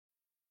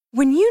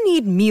When you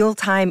need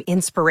mealtime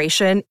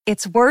inspiration,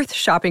 it's worth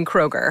shopping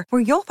Kroger,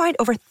 where you'll find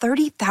over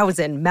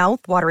 30,000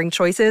 mouth-watering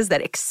choices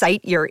that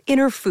excite your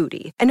inner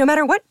foodie. And no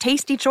matter what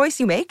tasty choice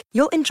you make,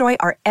 you'll enjoy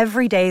our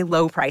everyday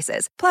low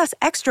prices, plus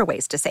extra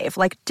ways to save,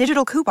 like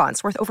digital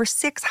coupons worth over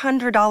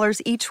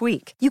 $600 each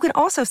week. You can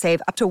also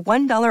save up to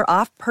 $1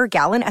 off per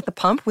gallon at the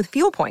pump with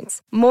fuel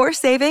points. More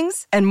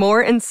savings and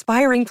more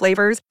inspiring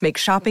flavors make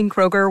shopping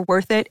Kroger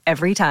worth it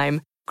every time.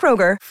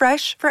 Kroger,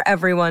 fresh for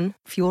everyone.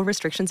 Fuel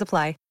restrictions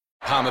apply.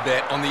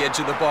 Palmerbet on the edge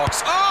of the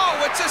box.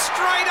 Oh, it's a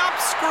straight-up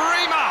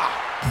screamer!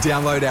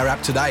 Download our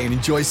app today and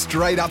enjoy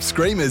straight-up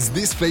screamers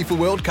this FIFA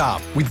World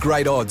Cup with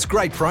great odds,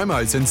 great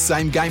promos and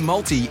same-game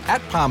multi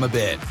at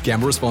Palmerbet.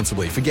 Gamble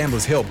responsibly. For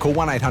Gamblers' Help, call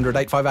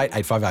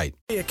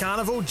 1-800-858-858.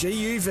 Carnival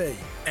GUV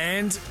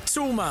and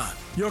Toolmart,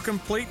 your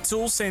complete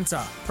tool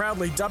centre.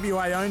 Proudly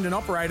WA owned and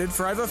operated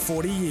for over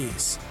 40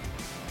 years.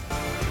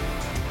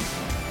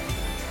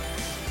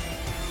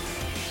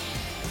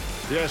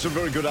 Yes, a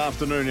very good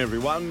afternoon,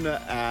 everyone.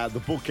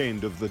 The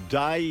bookend of the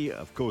day,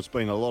 of course,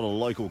 been a lot of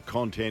local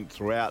content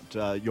throughout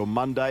your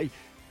Monday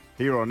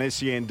here on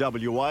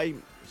SENWA.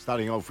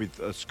 Starting off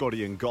with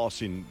Scotty and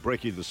Goss in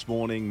Brekkie this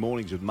morning.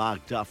 Mornings with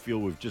Mark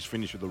Duffield. We've just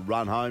finished with the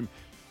run home.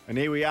 And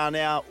here we are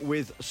now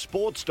with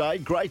Sports Day.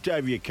 Great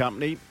day for your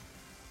company.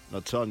 And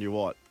I'll tell you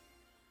what,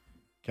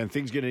 can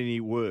things get any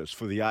worse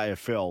for the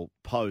AFL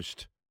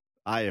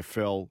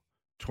post-AFL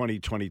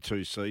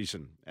 2022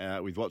 season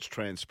with what's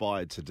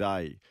transpired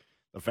today?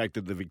 The fact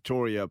that the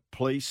Victoria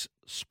Police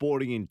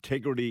Sporting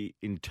Integrity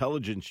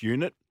Intelligence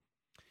Unit,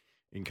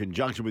 in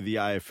conjunction with the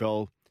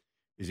AFL,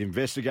 is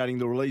investigating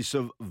the release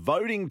of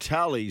voting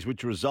tallies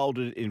which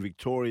resulted in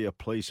Victoria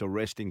Police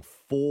arresting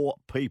 4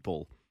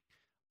 people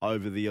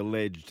over the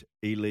alleged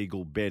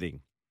illegal betting.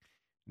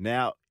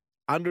 Now,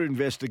 under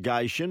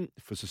investigation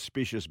for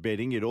suspicious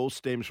betting, it all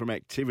stems from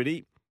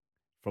activity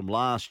from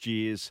last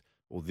year's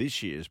or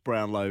this year's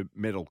Brownlow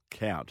medal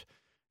count.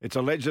 It's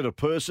alleged that a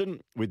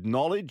person with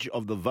knowledge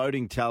of the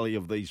voting tally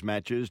of these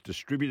matches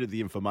distributed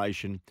the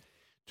information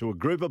to a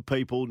group of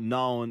people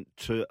known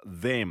to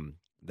them.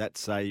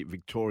 That's a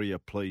Victoria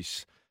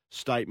Police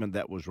statement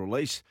that was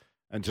released.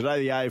 And today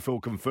the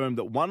AFL confirmed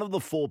that one of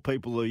the 4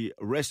 people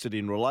arrested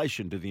in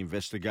relation to the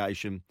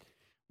investigation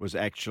was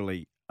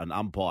actually an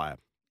umpire.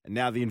 And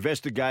now the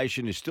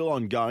investigation is still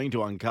ongoing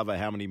to uncover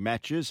how many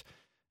matches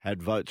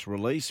had votes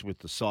released with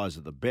the size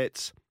of the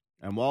bets.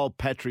 And while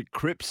Patrick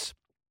Cripps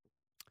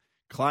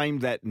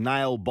claimed that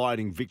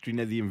nail-biting victory,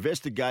 now the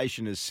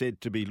investigation is said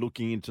to be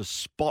looking into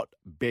spot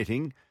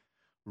betting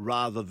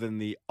rather than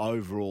the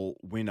overall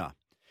winner.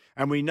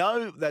 And we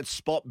know that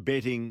spot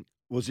betting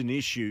was an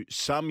issue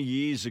some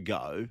years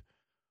ago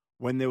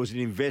when there was an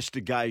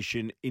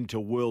investigation into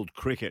world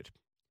cricket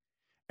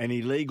and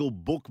illegal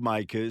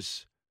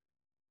bookmakers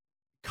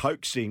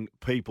coaxing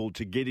people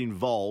to get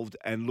involved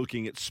and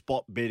looking at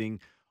spot betting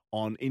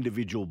on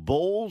individual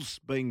balls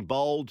being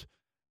bowled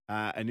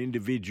and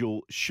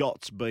individual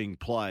shots being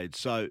played.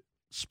 So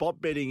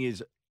spot betting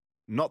is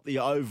not the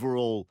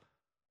overall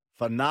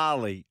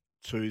finale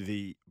to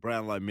the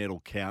Brownlow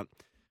medal count,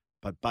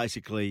 but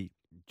basically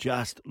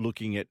just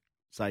looking at,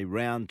 say,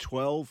 round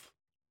 12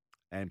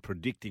 and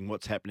predicting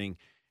what's happening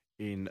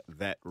in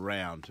that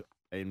round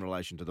in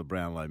relation to the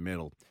Brownlow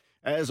medal.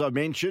 As I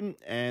mentioned,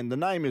 and the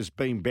name has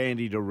been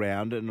bandied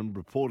around and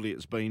reportedly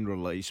it's been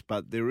released,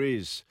 but there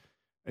is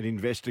an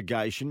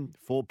investigation,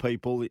 4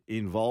 people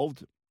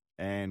involved,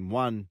 and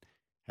one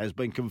has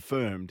been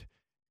confirmed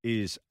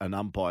is an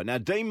umpire. Now,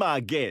 Dean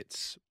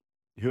Margetts,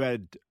 who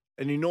had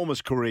an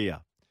enormous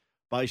career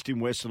based in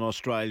Western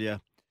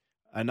Australia,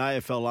 an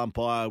AFL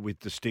umpire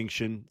with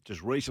distinction,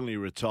 just recently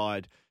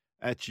retired,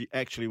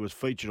 actually was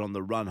featured on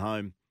the run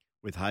home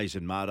with Hayes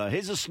and Mardo.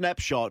 Here's a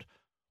snapshot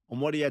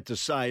on what he had to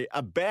say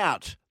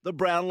about the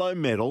Brownlow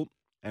medal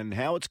and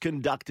how it's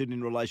conducted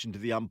in relation to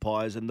the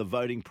umpires and the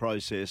voting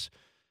process,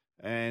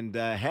 and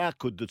how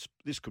could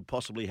this could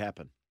possibly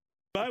happen.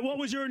 Mate, what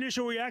was your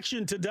initial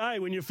reaction today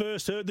when you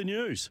first heard the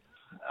news?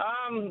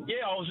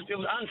 It was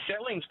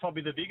unsettling is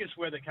probably the biggest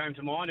word that came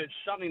to mind. It's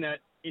something that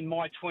in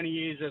my 20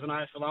 years as an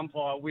AFL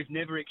umpire we've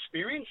never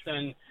experienced,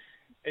 and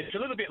it's a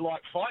little bit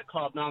like Fight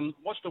Club.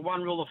 What's the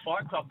one rule of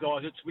Fight Club,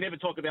 guys? We never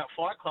talk about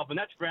Fight Club, and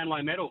that's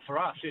Brownlow medal for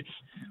us.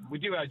 We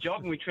do our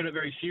job and we treat it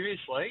very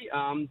seriously,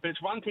 but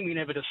it's one thing we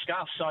never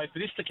discuss. So for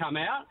this to come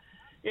out,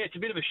 it's a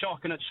bit of a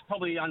shock, and it's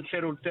probably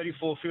unsettled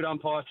 34 field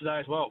umpires today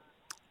as well.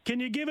 Can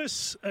you give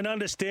us an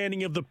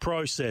understanding of the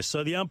process?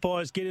 So the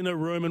umpires get in a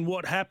room and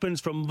what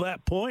happens from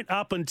that point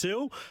up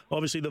until,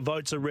 obviously, the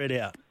votes are read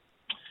out?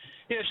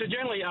 Yeah, so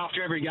generally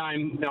after every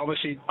game,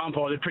 obviously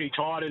umpires are pretty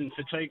tired and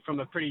fatigued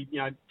from a pretty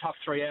tough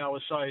 3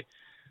 hours. So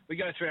we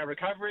go through our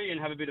recovery and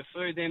have a bit of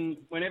food. Then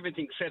when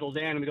everything's settled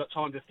down and we've got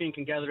time to think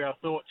and gather our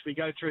thoughts, we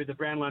go through the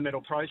Brownlow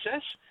medal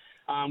process.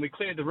 We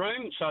cleared the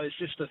room, so it's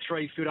just the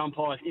 3 field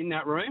umpires in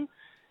that room.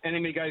 And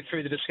then we go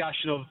through the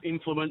discussion of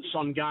influence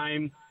on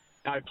game,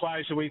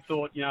 players who we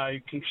thought,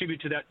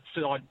 contribute to that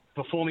side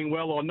performing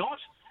well or not.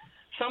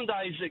 some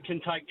days it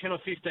can take 10 or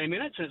 15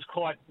 minutes, and it's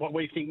quite what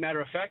we think matter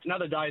of fact. And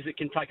other days it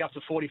can take up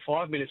to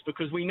 45 minutes,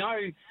 because we know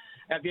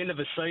at the end of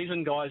a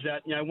season, guys,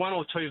 that one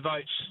or two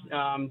votes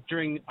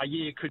during a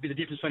year could be the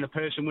difference between a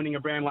person winning a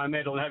Brownlow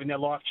medal and having their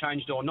life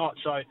changed or not.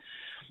 So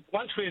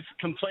once we've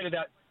completed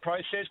that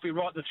process, we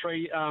write the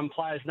three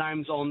players'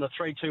 names on the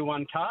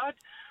 3-2-1 card.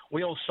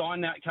 We all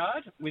sign that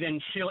card. We then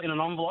seal it in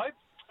an envelope,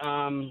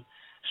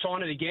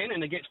 sign it again,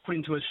 and it gets put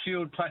into a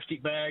sealed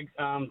plastic bag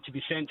to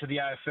be sent to the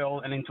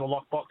AFL and into a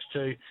lockbox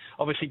to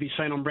obviously be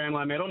seen on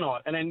Brownlow medal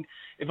night. And then,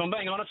 if I'm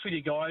being honest with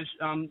you guys,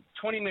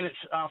 20 minutes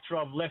after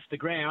I've left the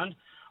ground,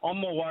 I'm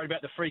more worried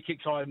about the free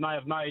kicks I may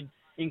have made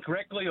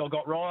incorrectly or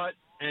got right,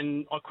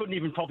 and I couldn't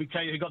even probably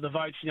tell you who got the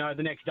votes,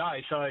 the next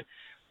day. So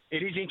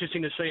it is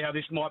interesting to see how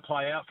this might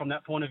play out from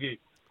that point of view.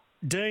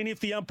 Dean, if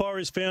the umpire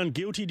is found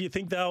guilty, do you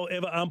think they'll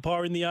ever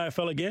umpire in the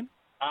AFL again?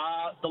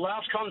 The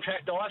last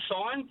contract I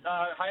signed,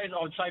 Hayes,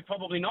 I would say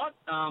probably not.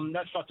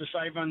 That's not to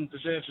say everyone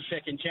deserves a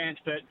second chance,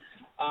 but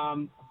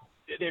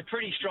they're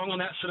pretty strong on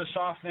that sort of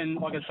stuff. And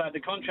like I say, the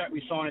contract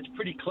we signed, it's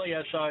pretty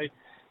clear. So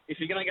if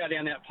you're going to go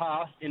down that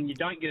path and you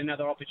don't get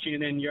another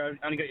opportunity, then you've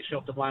only got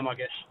yourself to blame, I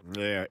guess.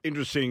 Yeah,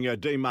 interesting.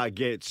 Dean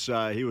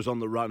Margetts, he was on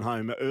the run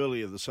home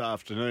earlier this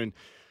afternoon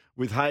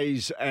with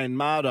Hayes and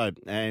Mardo,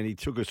 and he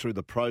took us through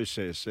the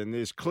process. And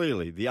there's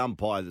clearly the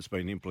umpire that's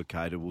been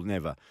implicated will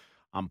never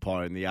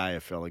umpire in the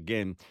AFL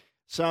again.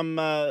 Some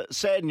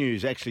sad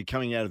news actually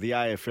coming out of the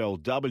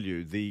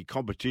AFLW. The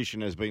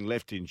competition has been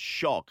left in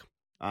shock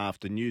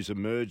after news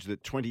emerged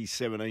that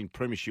 2017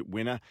 Premiership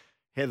winner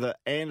Heather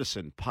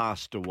Anderson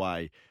passed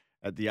away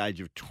at the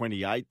age of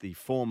 28. The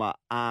former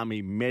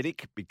Army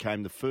medic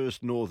became the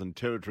first Northern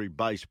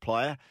Territory-based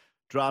player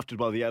drafted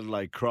by the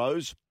Adelaide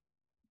Crows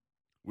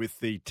with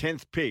the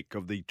 10th pick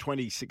of the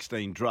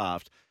 2016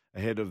 draft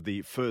ahead of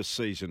the first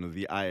season of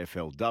the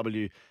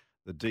AFLW.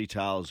 The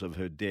details of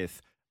her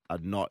death are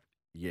not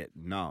yet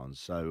known.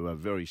 So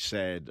very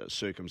sad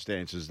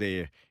circumstances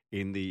there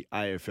in the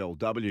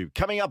AFLW.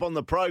 Coming up on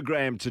the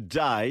program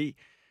today,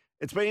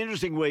 it's been an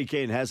interesting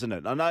weekend, hasn't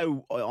it? I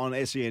know on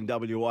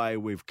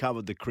SENWA we've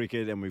covered the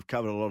cricket and we've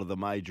covered a lot of the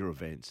major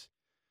events.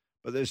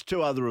 But there's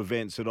two other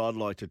events that I'd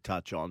like to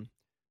touch on.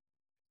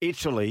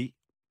 Italy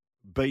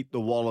beat the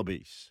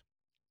Wallabies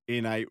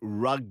in a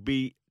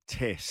rugby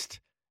test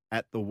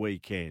at the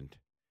weekend.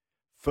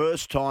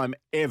 First time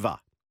ever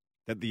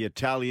that the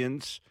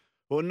Italians,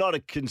 who are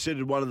not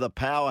considered one of the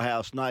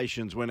powerhouse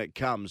nations when it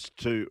comes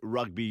to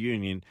rugby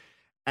union,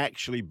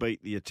 actually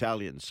beat the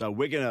Italians. So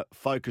we're going to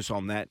focus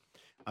on that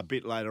a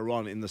bit later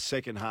on in the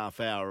second half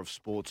hour of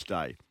Sports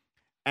Day.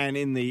 And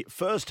in the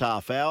first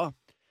half hour,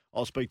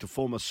 I'll speak to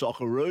former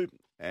Socceroo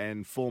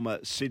and former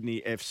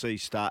Sydney FC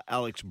star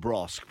Alex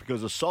Brosk,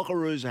 because the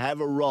Socceroos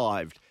have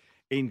arrived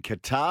in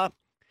Qatar.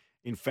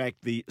 In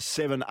fact, the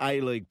 7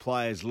 A-League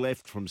players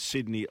left from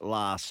Sydney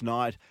last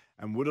night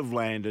and would have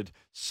landed.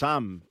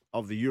 Some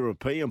of the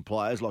European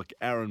players, like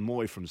Aaron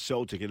Moy from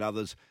Celtic and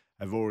others,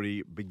 have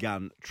already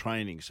begun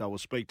training. So we'll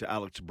speak to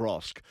Alex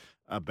Brosk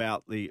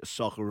about the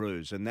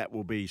Socceroos, and that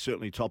will be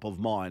certainly top of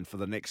mind for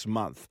the next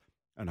month,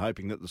 and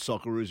hoping that the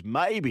Socceroos,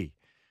 maybe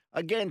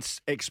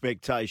against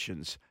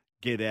expectations,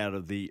 get out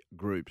of the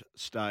group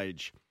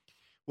stage.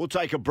 We'll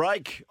take a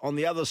break. On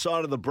the other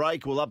side of the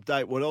break, we'll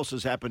update what else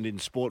has happened in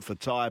sport for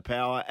Tyre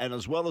Power, and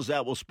as well as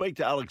that, we'll speak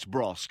to Alex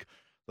Brosk,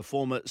 the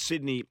former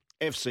Sydney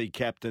FC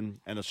captain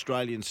and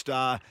Australian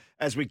star,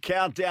 as we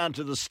count down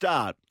to the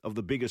start of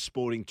the biggest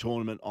sporting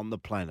tournament on the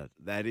planet.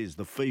 That is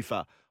the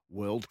FIFA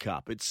World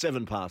Cup. It's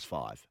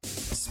 5:07.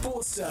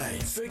 Sports Day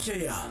for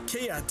Kia.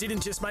 Kia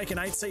didn't just make an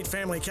 8-seat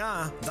family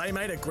car, they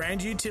made a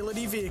grand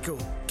utility vehicle.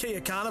 Kia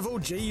Carnival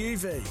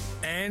GUV.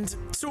 And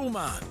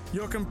Toolmart,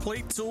 your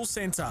complete tool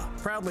centre.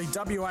 Proudly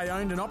WA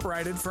owned and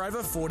operated for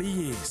over 40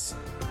 years.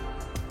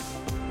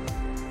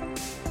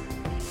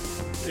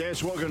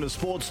 Yes, welcome to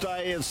Sports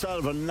Day. At the start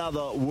of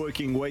another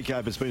working week. I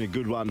hope it's been a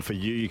good one for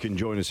you. You can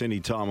join us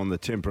anytime on the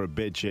Tempur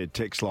Bedshed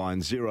text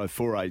line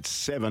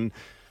 0487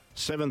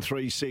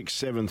 736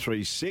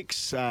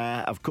 736.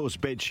 Of course,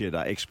 Bedshed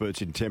are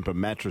experts in Tempur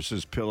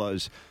mattresses,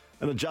 pillows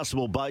and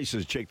adjustable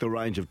bases. Check the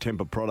range of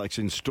Tempur products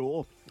in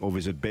store or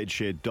visit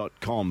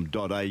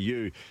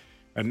bedshed.com.au.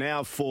 And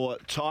now for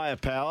Tyre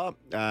Power.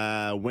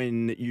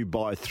 When you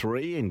buy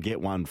 3 and get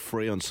 1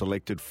 free on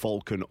selected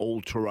Falcon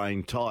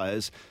all-terrain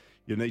tyres,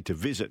 you need to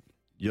visit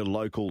your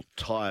local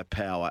Tyre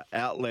Power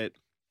outlet.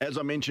 As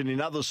I mentioned in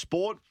other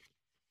sport,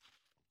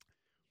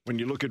 when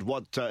you look at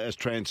what has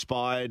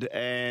transpired,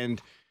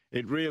 and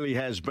it really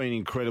has been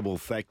incredible, the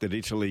fact that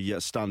Italy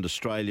stunned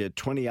Australia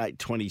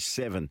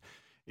 28-27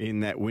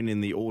 in that win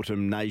in the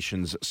Autumn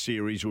Nations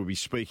Series. We'll be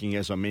speaking,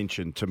 as I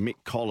mentioned, to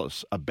Mick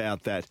Collis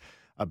about that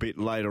a bit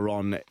later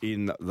on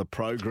in the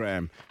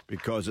program,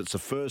 because it's the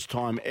first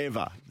time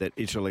ever that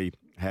Italy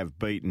have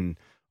beaten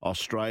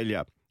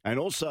Australia. And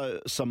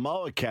also,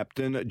 Samoa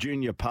captain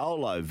Junior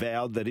Paulo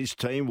vowed that his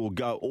team will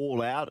go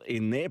all out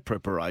in their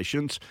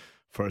preparations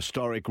for a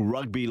historic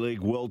Rugby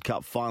League World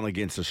Cup final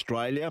against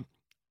Australia.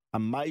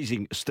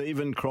 Amazing.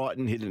 Stephen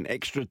Crichton hit an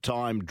extra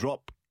time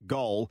drop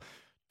goal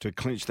to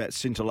clinch that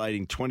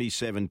scintillating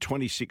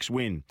 27-26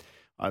 win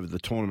over the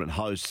tournament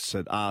hosts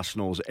at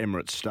Arsenal's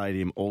Emirates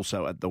Stadium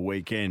also at the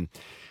weekend.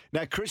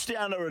 Now,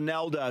 Cristiano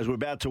Ronaldo, as we're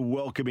about to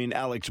welcome in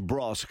Alex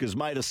Brosk, has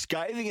made a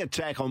scathing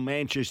attack on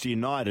Manchester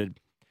United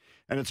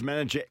and its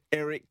manager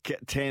Erik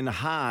ten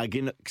Hag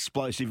in an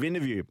explosive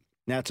interview.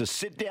 Now, it's a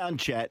sit-down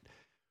chat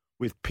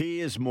with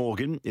Piers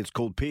Morgan. It's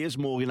called Piers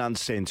Morgan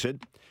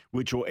Uncensored,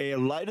 which will air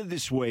later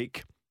this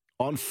week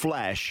on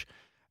Flash.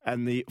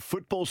 And the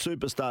football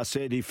superstar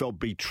said he felt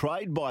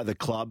betrayed by the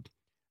club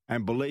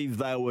and believed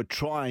they were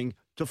trying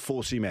to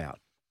force him out.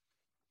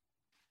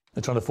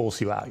 They're trying to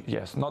force you out?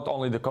 Yes, not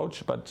only the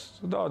coach, but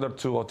the other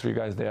 2 or 3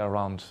 guys there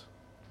around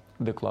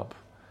the club.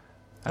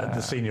 At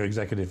the senior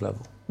executive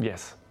level?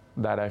 Yes,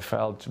 that I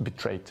felt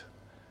betrayed.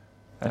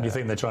 And you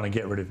think they're trying to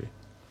get rid of you?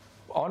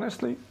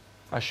 Honestly,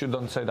 I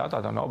shouldn't say that,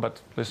 I don't know,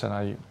 but listen,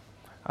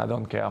 I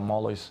don't care,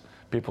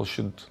 people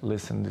should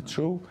listen the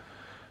truth.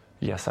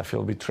 Yes, I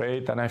feel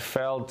betrayed, and I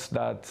felt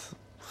that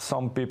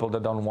some people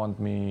that don't want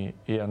me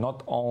here,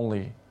 not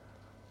only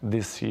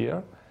this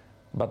year,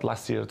 but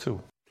last year too.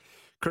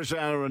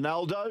 Cristiano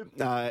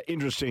Ronaldo,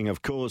 interesting,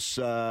 of course,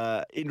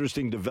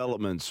 interesting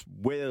developments.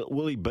 Where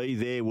will he be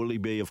there? Will he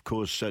be, of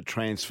course,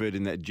 transferred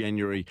in that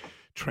January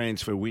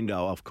transfer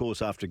window? Of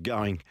course, after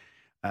going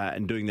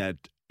and doing that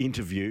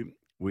interview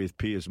with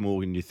Piers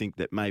Morgan, you think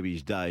that maybe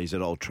his days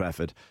at Old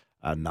Trafford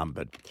are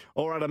numbered.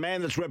 All right, a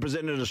man that's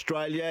represented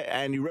Australia,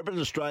 and he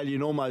represented Australia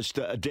in almost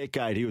a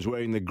decade. He was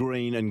wearing the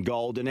green and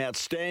gold, an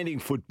outstanding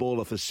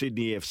footballer for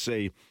Sydney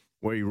FC,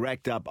 where he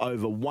racked up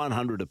over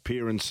 100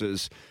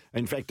 appearances,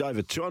 in fact,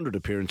 over 200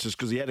 appearances,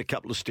 because he had a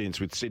couple of stints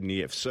with Sydney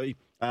FC.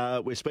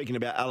 We're speaking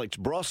about Alex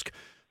Brosk,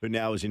 who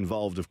now is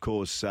involved, of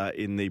course,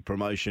 in the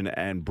promotion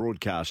and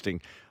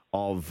broadcasting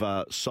of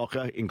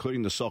soccer,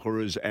 including the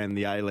Socceroos and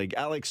the A-League.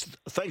 Alex,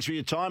 thanks for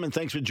your time and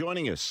thanks for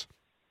joining us.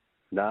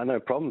 No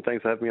problem.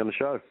 Thanks for having me on the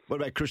show.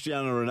 What about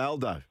Cristiano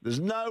Ronaldo? There's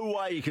no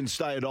way he can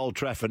stay at Old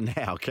Trafford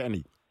now, can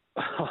he?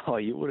 Oh,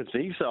 you wouldn't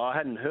think so. I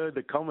hadn't heard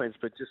the comments,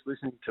 but just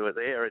listening to it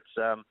there,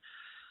 it's,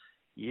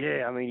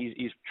 yeah, I mean,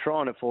 he's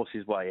trying to force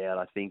his way out,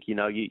 I think. You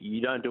know, you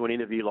don't do an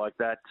interview like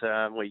that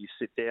where you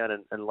sit down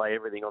and lay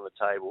everything on the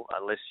table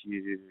unless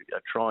you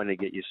are trying to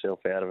get yourself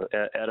out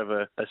of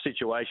a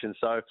situation.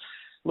 So,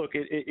 look,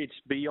 it's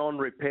beyond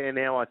repair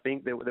now, I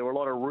think. There were a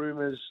lot of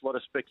rumours, a lot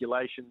of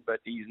speculation, but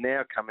he's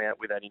now come out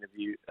with that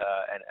interview,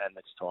 and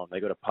it's time.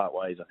 They've got to part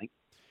ways, I think.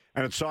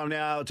 And it's time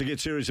now to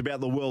get serious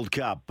about the World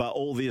Cup.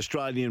 All the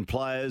Australian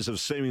players have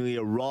seemingly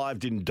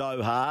arrived in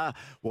Doha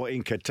or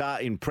in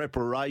Qatar in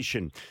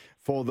preparation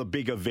for the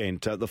big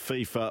event, the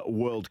FIFA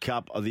World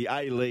Cup. The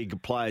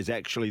A-League players,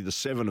 actually, the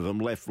 7 of them,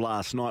 left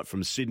last night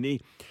from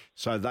Sydney,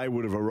 so they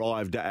would have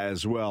arrived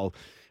as well.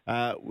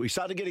 We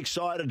start to get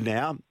excited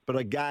now, but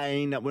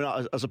again,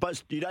 I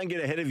suppose you don't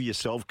get ahead of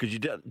yourself because you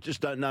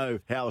just don't know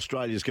how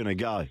Australia's going to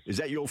go. Is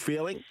that your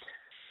feeling?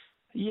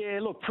 Yeah,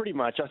 look, pretty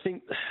much. I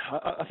think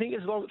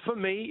as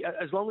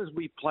long as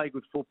we play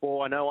good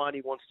football, I know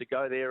Arnie wants to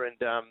go there, and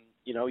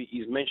you know,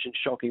 he's mentioned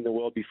shocking the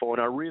world before,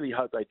 and I really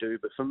hope they do.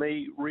 But for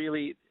me,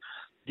 really,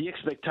 the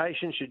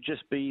expectation should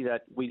just be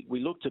that we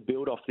look to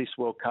build off this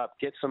World Cup,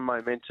 get some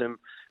momentum.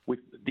 With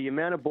the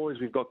amount of boys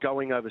we've got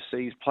going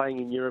overseas, playing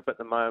in Europe at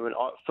the moment,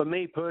 for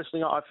me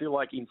personally, I feel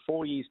like in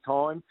 4 years'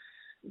 time,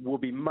 we'll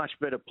be much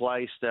better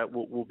placed.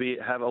 We'll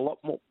have a lot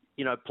more,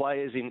 you know,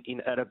 players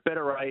in at a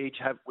better age,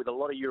 with a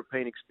lot of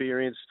European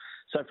experience.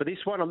 So for this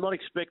one, I'm not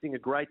expecting a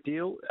great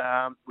deal.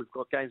 We've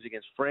got games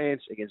against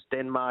France, against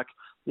Denmark.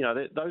 You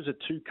know, those are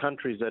 2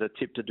 countries that are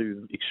tipped to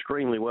do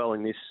extremely well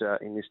in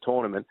this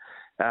tournament.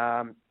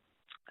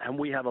 And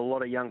we have a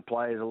lot of young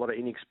players, a lot of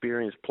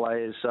inexperienced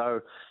players. So,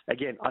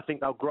 again, I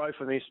think they'll grow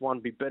from this one,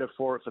 be better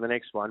for it for the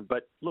next one.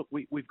 But, look,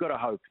 we've got to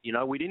hope. You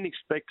know, we didn't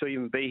expect to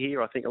even be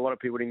here. I think a lot of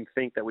people didn't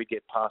think that we'd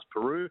get past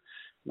Peru,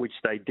 which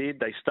they did.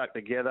 They stuck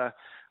together.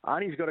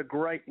 Arnie's got a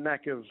great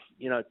knack of,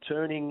 you know,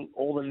 turning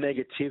all the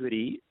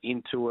negativity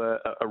into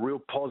a real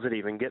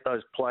positive and get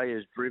those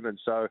players driven.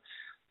 So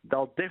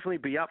they'll definitely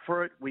be up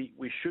for it. We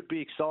should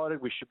be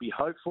excited. We should be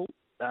hopeful.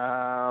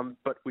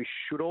 But we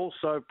should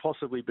also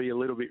possibly be a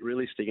little bit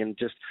realistic and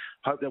just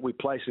hope that we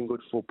play some good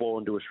football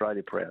and do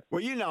Australia proud.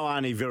 Well, you know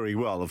Arnie very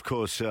well. Of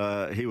course,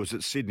 he was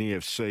at Sydney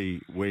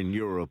FC when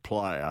you were a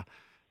player.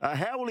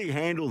 How will he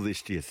handle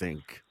this, do you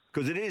think?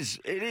 Because it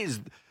is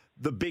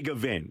the big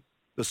event.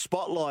 The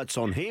spotlight's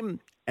on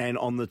him and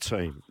on the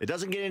team. It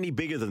doesn't get any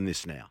bigger than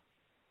this now.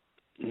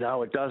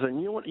 No, it doesn't.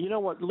 You know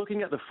what?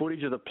 Looking at the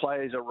footage of the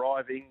players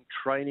arriving,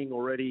 training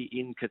already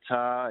in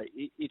Qatar,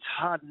 it's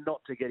hard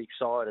not to get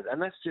excited.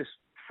 And that's just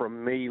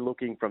from me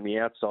looking from the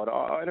outside.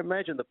 I'd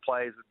imagine the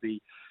players would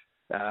be,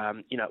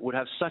 would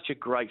have such a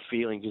great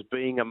feeling just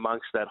being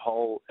amongst that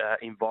whole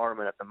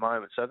environment at the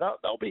moment. So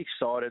they'll be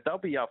excited. They'll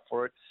be up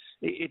for it.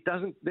 It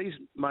doesn't. These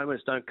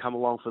moments don't come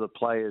along for the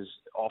players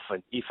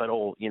often, if at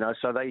all. You know,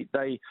 so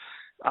they.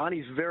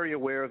 Arnie's very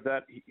aware of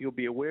that. He'll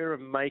be aware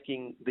of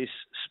making this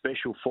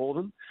special for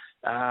them.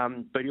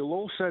 But he'll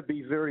also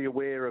be very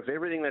aware of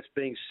everything that's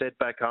being said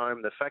back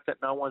home, the fact that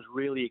no one's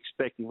really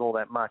expecting all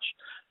that much.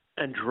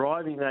 and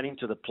driving that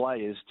into the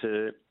players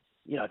to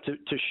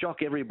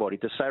shock everybody,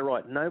 to say,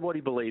 right,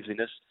 nobody believes in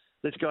us.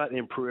 Let's go out there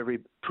and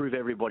prove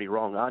everybody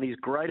wrong. Arnie's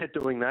great at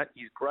doing that.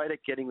 He's great at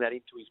getting that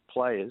into his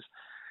players.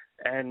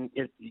 And,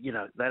 they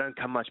don't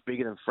come much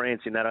bigger than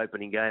France in that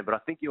opening game. But I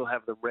think you'll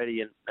have them ready,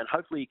 and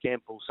hopefully he can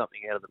pull something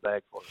out of the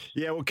bag for us.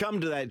 Yeah, we'll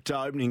come to that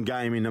opening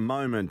game in a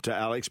moment,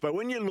 Alex. But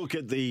when you look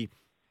at the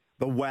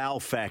wow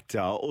factor,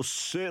 or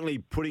certainly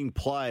putting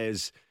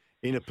players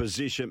in a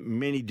position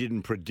many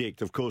didn't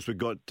predict. Of course, we've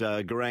got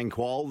Garang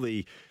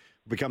Kuol,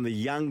 become the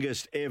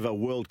youngest ever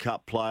World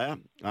Cup player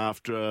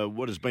after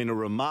what has been a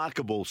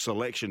remarkable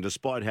selection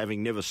despite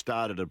having never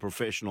started a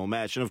professional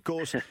match. And, of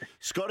course,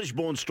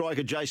 Scottish-born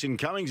striker Jason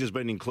Cummings has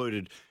been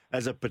included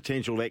as a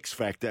potential X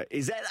factor.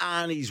 Is that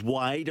Arnie's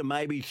way to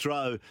maybe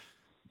throw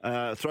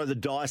the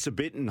dice a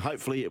bit and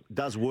hopefully it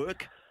does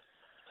work?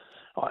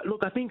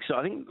 Look, I think so.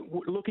 I think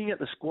looking at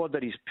the squad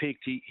that he's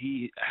picked,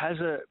 he has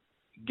a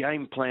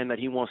game plan that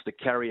he wants to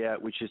carry out,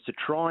 which is to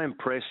try and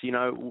press.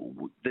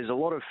 There's a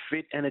lot of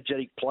fit,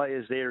 energetic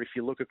players there if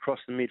you look across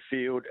the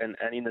midfield and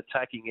in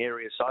attacking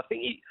areas. So I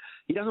think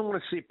he doesn't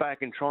want to sit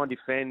back and try and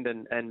defend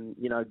and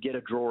get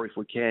a draw if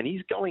we can.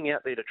 He's going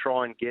out there to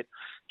try and get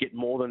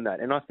more than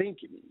that. And I think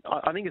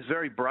it's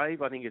very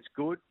brave. I think it's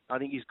good. I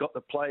think he's got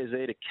the players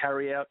there to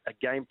carry out a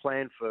game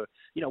plan for,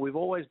 we've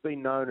always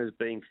been known as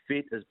being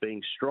fit, as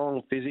being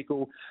strong,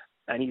 physical.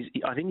 And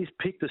I think he's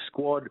picked the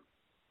squad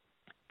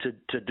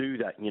to do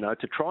that,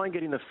 to try and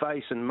get in the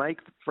face and make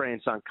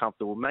France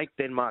uncomfortable, make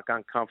Denmark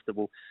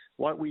uncomfortable,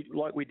 like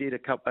we did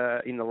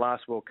in the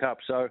last World Cup.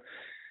 So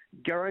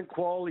Garang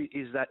Kuol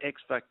is that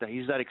X factor.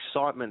 He's that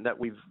excitement that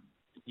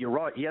you're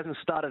right, he hasn't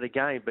started a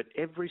game, but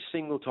every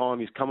single time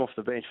he's come off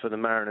the bench for the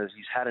Mariners,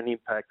 he's had an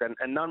impact,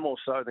 and none more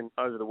so than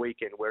over the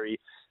weekend where he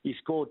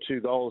scored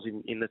 2 goals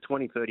in the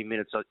 20, 30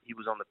 minutes he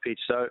was on the pitch.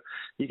 So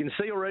you can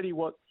see already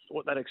what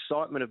that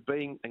excitement of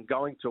being and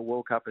going to a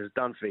World Cup has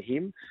done for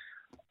him.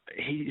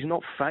 He's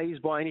not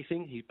fazed by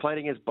anything. He played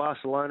against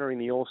Barcelona in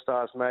the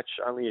All-Stars match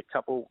only a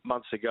couple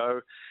months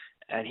ago,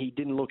 and he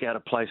didn't look out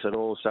of place at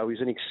all. So he's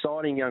an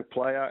exciting young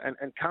player,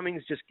 and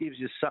Cummings just gives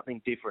you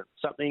something different,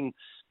 something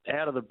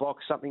out of the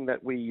box, something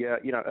that we, a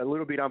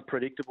little bit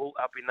unpredictable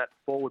up in that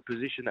forward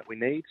position that we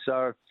need.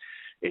 So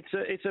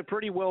it's a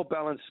pretty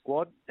well-balanced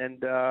squad,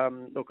 and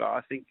look,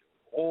 I think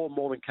all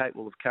more than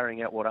capable of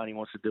carrying out what Arnie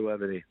wants to do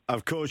over there.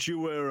 Of course, you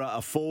were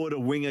a forward, a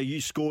winger. You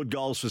scored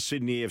goals for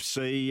Sydney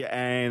FC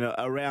and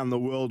around the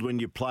world when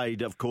you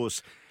played, of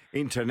course,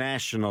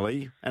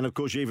 internationally. And, of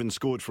course, you even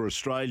scored for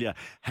Australia.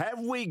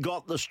 Have we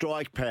got the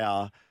strike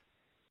power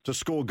to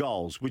score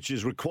goals, which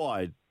is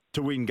required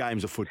to win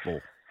games of football?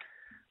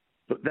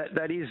 But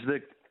that is the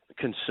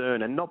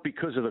concern, and not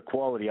because of the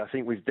quality. I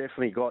think we've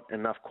definitely got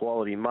enough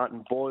quality.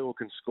 Martin Boyle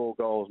can score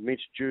goals.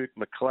 Mitch Duke,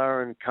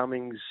 McLaren,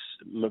 Cummings,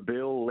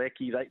 Mabil,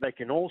 Leckie, they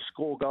can all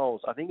score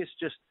goals. I think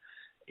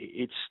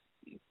it's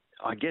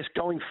I guess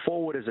going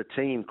forward as a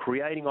team,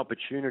 creating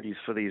opportunities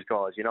for these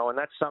guys, and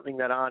that's something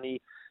that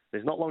Arnie,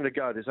 there's not long to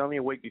go. There's only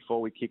a week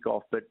before we kick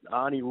off, but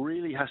Arnie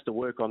really has to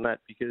work on that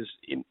because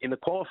in the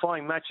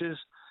qualifying matches,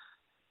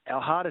 our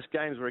hardest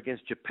games were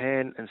against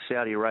Japan and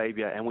Saudi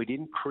Arabia, and we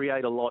didn't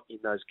create a lot in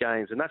those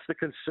games. And that's the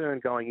concern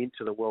going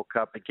into the World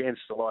Cup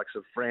against the likes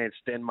of France,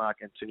 Denmark,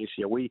 and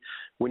Tunisia. We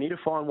need to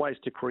find ways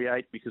to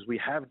create because we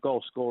have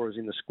goal scorers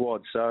in the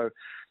squad. So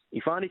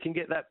if Arnie can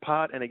get that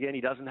part, and again,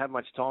 he doesn't have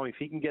much time, if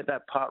he can get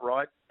that part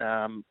right,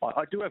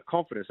 I do have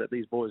confidence that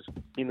these boys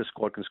in the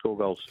squad can score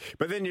goals.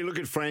 But then you look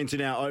at France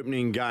in our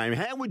opening game.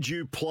 How would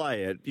you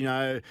play it?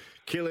 Kylian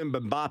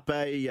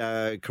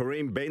Mbappe,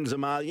 Karim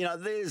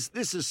Benzema,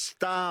 this is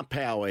star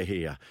power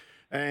here.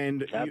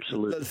 And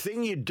absolutely, the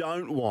thing you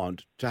don't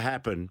want to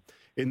happen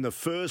in the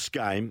first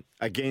game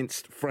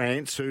against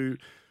France, who,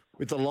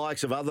 with the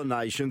likes of other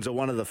nations, are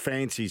one of the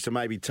fancies to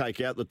maybe take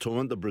out the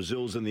tournament, the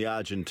Brazils and the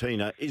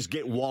Argentina, is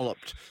get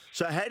walloped.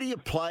 So how do you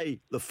play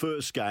the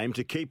first game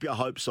to keep your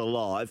hopes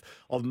alive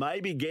of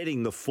maybe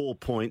getting the 4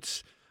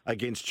 points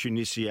against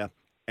Tunisia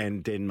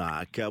and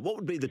Denmark? What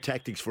would be the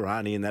tactics for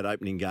Arnie in that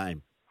opening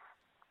game?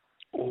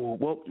 Oh,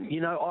 well,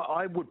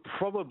 I would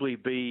probably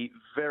be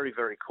very,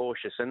 very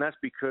cautious, and that's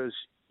because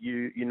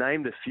you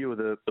named a few of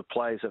the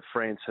players that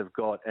France have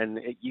got, and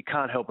you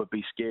can't help but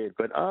be scared.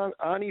 But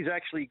Arnie's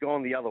actually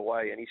gone the other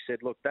way, and he said,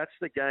 look, that's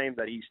the game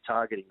that he's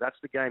targeting. That's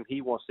the game he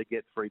wants to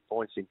get 3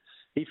 points in.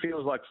 He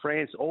feels like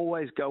France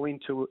always go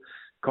into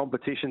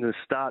competition and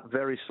start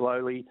very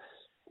slowly.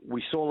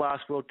 We saw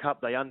last World Cup,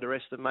 they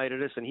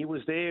underestimated us, and he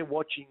was there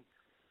watching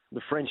the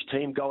French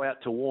team go out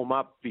to warm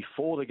up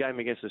before the game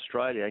against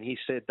Australia, and he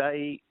said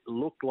they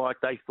looked like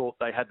they thought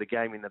they had the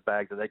game in the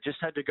bag, that they just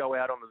had to go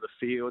out onto the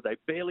field. They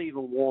barely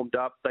even warmed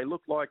up. They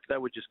looked like they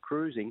were just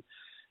cruising,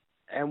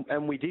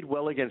 and we did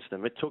well against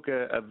them. It took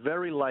a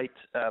very late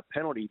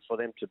penalty for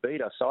them to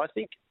beat us. So I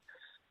think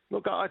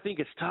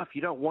it's tough.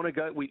 You don't want to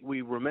go.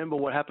 We remember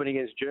what happened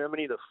against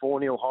Germany, the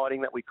 4-0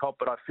 hiding that we copped,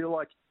 but I feel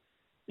like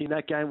in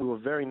that game we were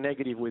very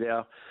negative with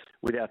our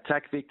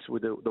tactics,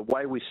 with the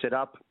way we set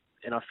up.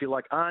 And I feel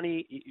like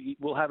Arnie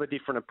will have a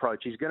different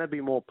approach. He's going to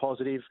be more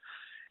positive.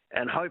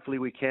 and hopefully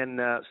we can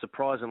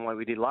surprise them like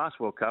we did last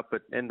World Cup,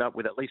 but end up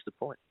with at least a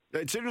point.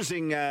 It's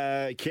interesting,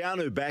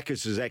 Keanu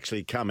Bacchus has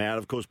actually come out,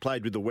 of course,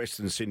 played with the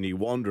Western Sydney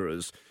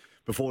Wanderers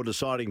before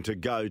deciding to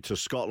go to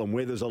Scotland,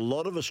 where there's a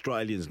lot of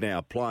Australians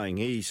now playing.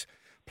 He's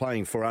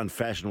playing for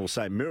unfashionable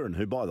St Mirren,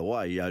 who, by the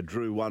way,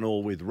 drew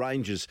 1-1 with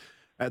Rangers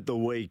at the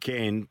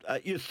weekend.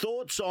 Your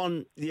thoughts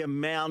on the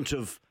amount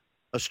of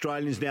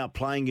Australians now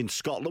playing in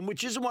Scotland,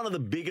 which isn't one of the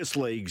biggest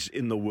leagues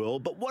in the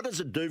world, but what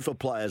does it do for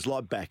players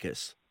like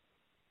Bacchus?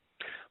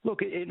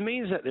 Look, it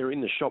means that they're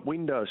in the shop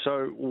window.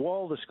 So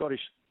while the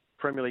Scottish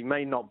Premier League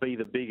may not be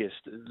the biggest,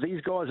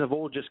 these guys have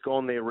all just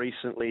gone there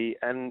recently,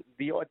 and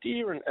the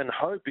idea and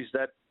hope is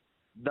that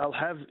they'll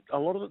have a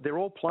lot of. They're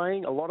all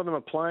playing. A lot of them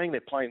are playing.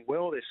 They're playing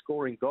well. They're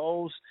scoring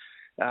goals,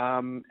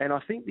 and I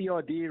think the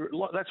idea.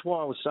 That's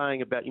why I was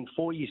saying about in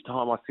 4 years'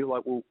 time, I feel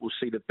like we'll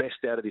see the best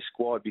out of this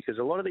squad, because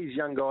a lot of these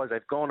young guys,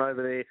 they've gone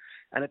over there,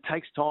 and it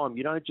takes time.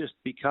 You don't just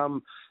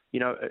become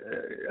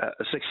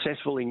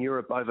successful in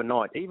Europe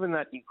overnight. Even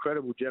that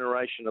incredible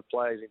generation of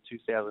players in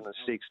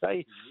 2006,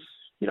 they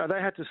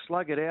had to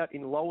slug it out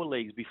in lower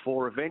leagues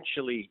before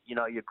eventually,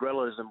 your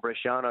Grellas and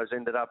Brescianos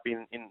ended up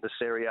in the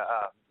Serie A.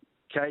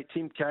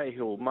 Tim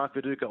Cahill, Mark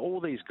Viduka,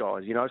 all these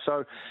guys,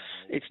 so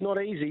it's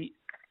not easy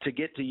to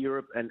get to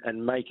Europe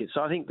and make it.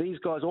 So I think these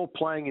guys all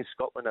playing in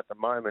Scotland at the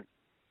moment.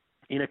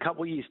 In a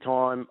couple of years'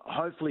 time,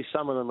 hopefully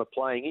some of them are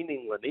playing in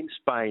England, in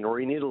Spain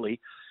or in Italy,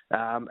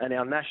 and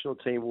our national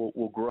team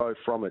will grow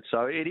from it.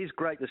 So it is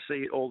great to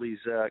see all these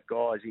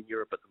guys in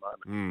Europe at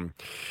the moment.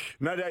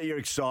 No doubt you're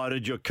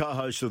excited. You're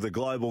co-host of the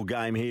Global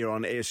Game here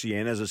on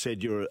SEN. As I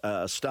said, you're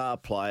a star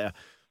player.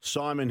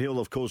 Simon Hill,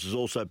 of course, is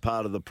also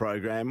part of the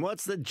program.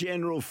 What's the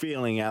general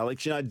feeling,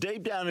 Alex?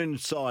 Deep down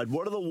inside,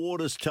 what are the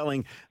waters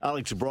telling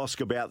Alex Brosk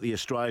about the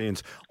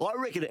Australians? I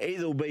reckon it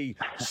either will be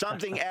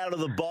something out of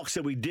the box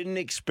that we didn't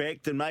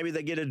expect, and maybe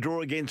they get a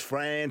draw against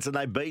France and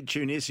they beat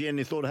Tunisia and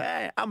you thought,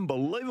 hey,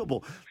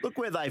 unbelievable, look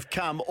where they've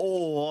come,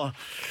 or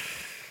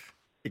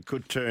it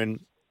could turn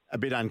a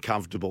bit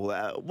uncomfortable.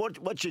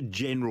 What's your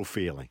general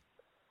feeling?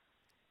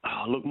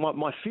 Oh, look,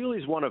 my feel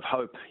is one of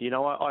hope.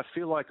 I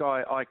feel like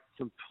I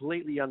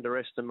completely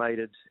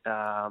underestimated,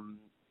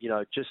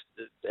 just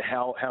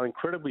how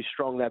incredibly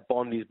strong that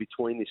bond is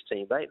between this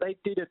team. They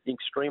did it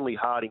extremely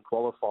hard in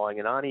qualifying,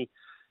 and Arnie,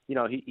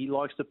 he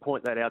likes to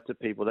point that out to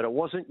people, that it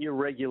wasn't your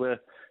regular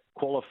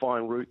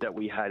qualifying route that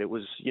we had. It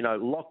was,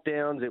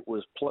 lockdowns, it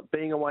was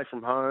being away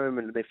from home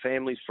and their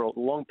families for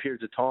long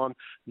periods of time,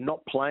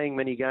 not playing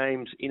many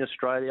games in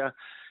Australia,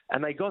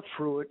 and they got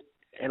through it.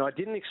 And I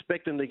didn't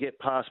expect them to get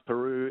past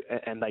Peru,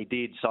 and they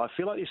did. So I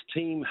feel like this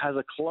team has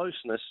a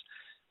closeness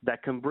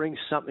that can bring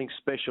something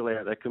special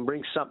out, that can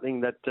bring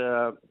something that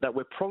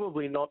we're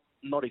probably not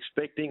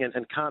expecting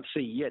and can't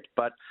see yet.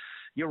 But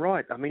you're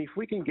right. I mean, if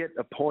we can get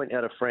a point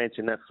out of France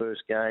in that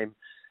first game,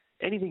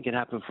 anything can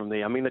happen from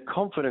there. I mean, the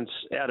confidence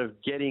out of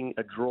getting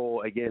a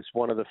draw against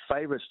one of the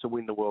favourites to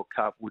win the World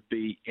Cup would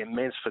be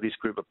immense for this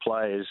group of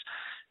players.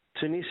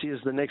 Tunisia's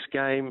the next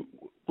game,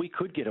 we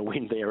could get a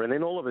win there. And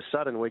then all of a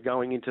sudden we're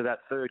going into that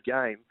third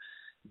game.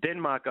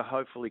 Denmark are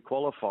hopefully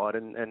qualified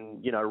and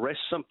rest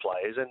some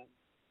players. And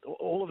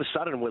all of a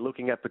sudden we're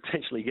looking at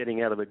potentially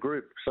getting out of the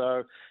group.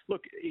 So,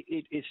 look,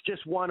 it's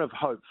just one of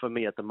hope for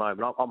me at the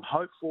moment. I'm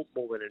hopeful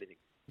more than anything.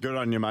 Good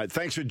on you, mate.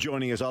 Thanks for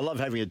joining us. I love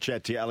having a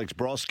chat to you, Alex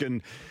Brosk.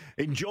 And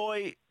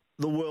enjoy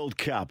the World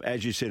Cup.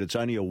 As you said, it's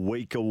only a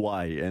week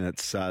away and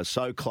it's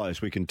so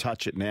close. We can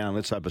touch it now, and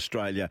let's hope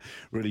Australia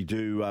really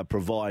do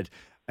provide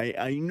an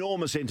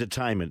enormous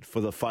entertainment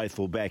for the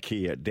faithful back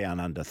here down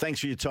under.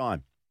 Thanks for your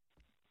time.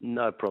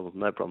 No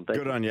problem. Thank you.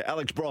 Good on you.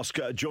 Alex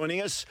Brosk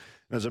joining us.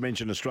 As I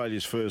mentioned,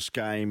 Australia's first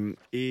game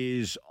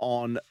is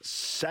on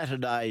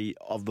Saturday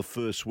of the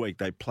first week.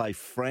 They play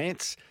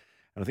France.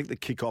 And I think the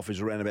kickoff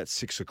is around about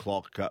 6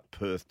 o'clock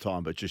Perth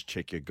time, but just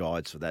check your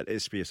guides for that.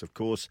 SBS, of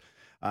course,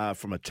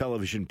 from a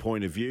television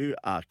point of view,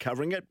 are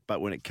covering it.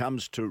 But when it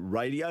comes to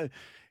radio,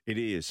 it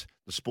is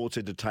the Sports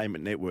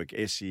Entertainment Network,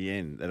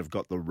 SEN, that have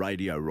got the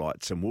radio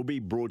rights. And we'll be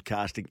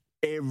broadcasting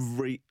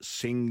every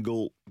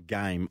single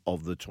game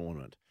of the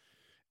tournament.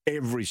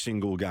 Every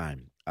single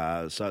game.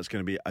 So it's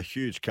going to be a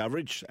huge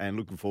coverage, and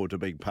looking forward to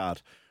being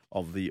part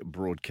of the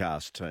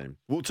broadcast team.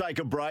 We'll take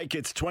a break.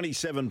 It's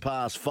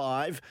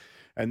 5:20.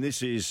 And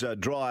this is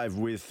Drive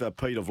with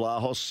Peter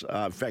Vlahos.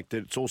 In fact,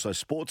 it's also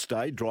Sports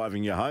Day,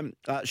 driving you home.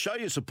 Show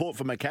your support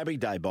for Maccabi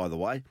Day, by the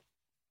way,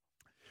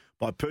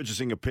 by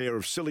purchasing a pair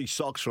of silly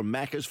socks from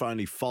Macca's for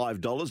only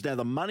 $5. Now,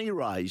 the money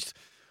raised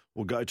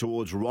will go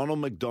towards Ronald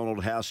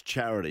McDonald House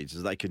Charities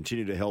as they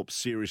continue to help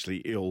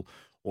seriously ill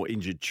or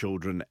injured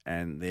children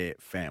and their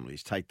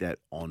families. Take that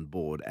on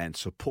board and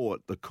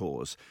support the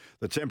cause.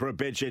 The Tempera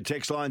Bedshed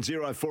text line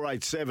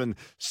 0487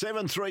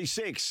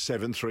 736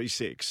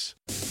 736.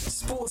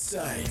 Sports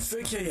Day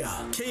for Kia.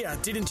 Kia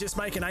didn't just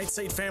make an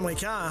 8-seat family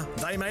car,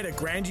 they made a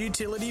grand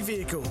utility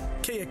vehicle.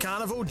 Kia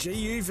Carnival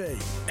GUV.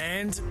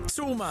 And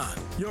Toolmart,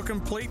 your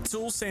complete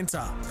tool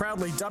centre.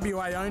 Proudly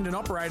WA owned and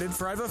operated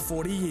for over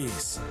 40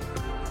 years.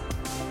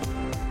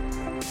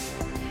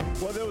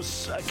 Well, there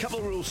was a couple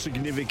of real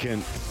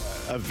significant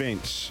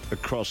events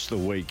across the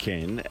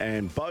weekend,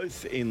 and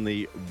both in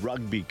the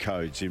rugby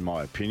codes, in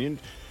my opinion.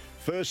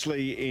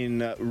 Firstly,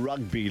 in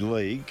rugby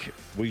league,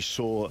 we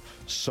saw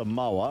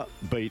Samoa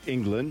beat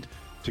England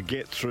to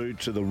get through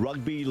to the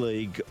Rugby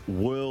League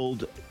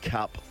World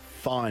Cup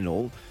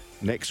final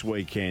next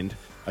weekend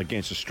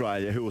against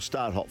Australia, who will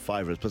start hot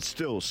favourites. But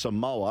still,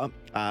 Samoa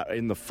are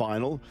in the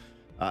final,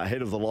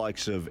 ahead of the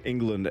likes of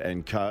England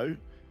and co.,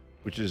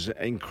 which is an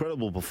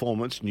incredible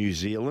performance. New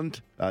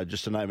Zealand,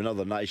 just to name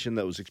another nation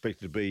that was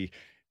expected to be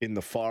in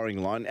the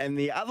firing line. And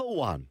the other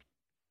one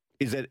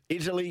is that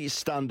Italy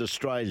stunned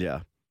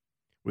Australia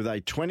with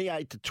a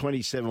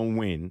 28-27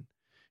 win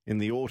in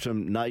the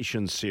Autumn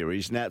Nations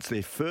Series. Now, it's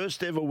their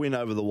first ever win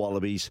over the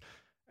Wallabies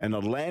and a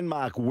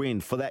landmark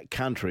win for that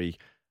country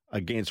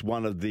against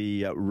one of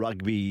the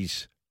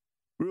rugby's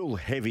real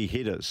heavy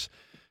hitters.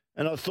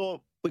 And I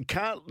thought, we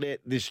can't let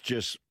this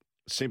just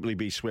simply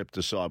be swept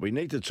aside. We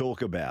need to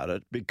talk about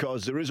it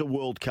because there is a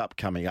World Cup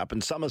coming up,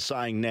 and some are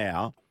saying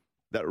now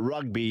that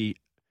rugby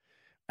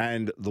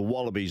and the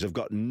Wallabies have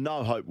got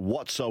no hope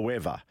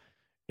whatsoever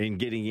in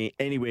getting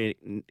anywhere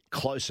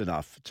close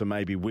enough to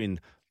maybe win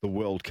the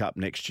World Cup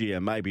next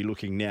year, maybe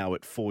looking now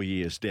at 4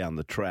 years down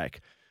the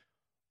track.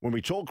 When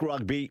we talk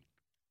rugby,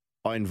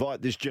 I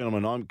invite this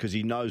gentleman on because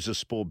he knows the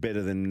sport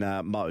better than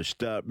most.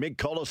 Mick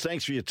Collis,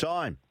 thanks for your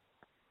time.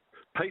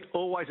 Pete,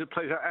 always a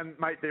pleasure. And,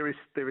 mate, there is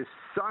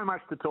so much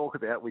to talk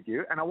about with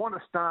you. And I want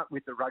to start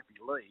with the Rugby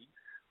League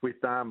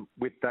with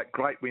that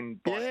great win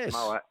by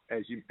Samoa,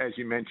 as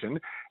you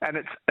mentioned. And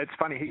it's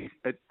funny,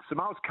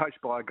 Samoa's coached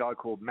by a guy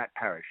called Matt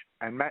Parrish.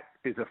 And Matt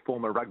is a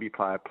former rugby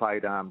player,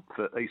 played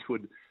for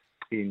Eastwood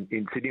in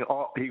Sydney.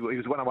 He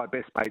was one of my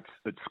best mates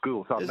at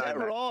school, so I've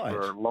known Matt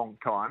for a long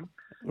time.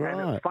 Right.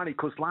 And it's funny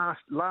because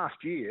last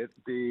year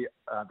the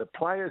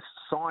players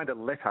signed a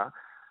letter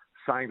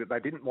saying that they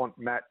didn't want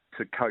Matt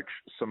to coach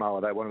Samoa.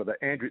 They wanted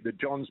the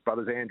Johns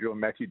brothers, Andrew and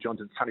Matthew Johns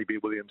and Sonny Bill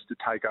Williams, to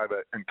take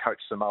over and coach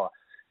Samoa.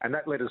 And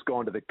that letter's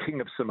gone to the King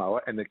of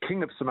Samoa, and the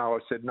King of Samoa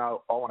said,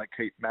 no, I want to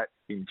keep Matt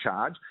in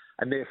charge.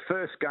 And their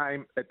first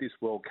game at this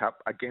World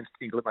Cup against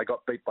England, they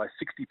got beat by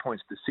 60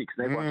 points to 6.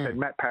 And everyone said,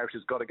 Matt Parrish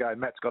has got to go,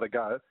 Matt's got to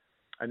go.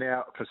 And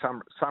now,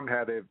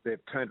 somehow they've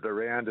turned it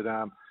around.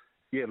 And,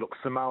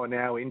 Samoa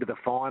now into the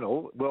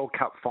final, World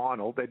Cup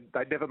final.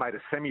 They'd never made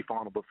a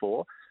semi-final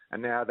before.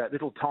 And now that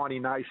little tiny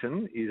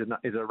nation is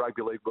a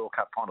Rugby League World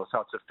Cup final. So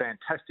it's a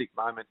fantastic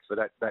moment for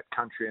that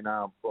country, and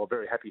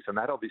very happy for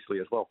Matt, obviously,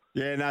 as well.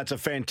 Yeah, no, it's a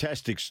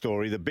fantastic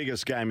story. The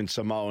biggest game in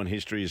Samoan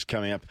history is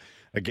coming up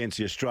against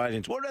the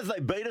Australians. What if they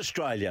beat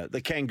Australia,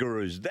 the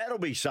Kangaroos? That'll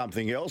be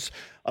something else.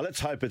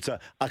 Let's hope it's a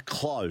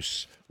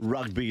close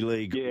Rugby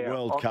League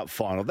World Cup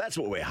final. That's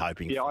what we're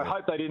hoping for. Yeah, I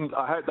hope they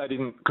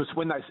didn't, because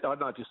when I don't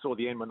know, I just saw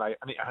the end when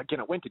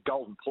it went to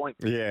Golden Point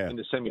in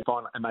the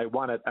semi-final, and they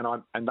won it,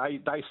 and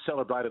they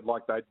celebrated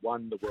like they'd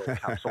won the World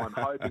Cup. So I'm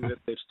hoping that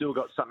they've still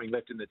got something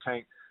left in the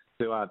tank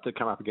to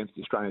come up against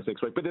the Australians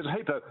next week. But there's a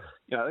heap of,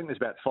 I think there's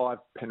about 5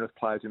 Penrith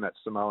players in that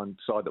Samoan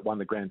side that won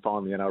the grand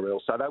final in the NRL.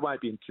 So they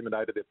won't be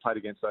intimidated. They've played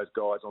against those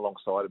guys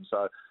alongside them.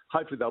 So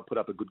hopefully they'll put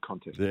up a good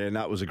contest. Yeah,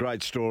 no, it was a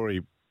great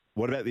story.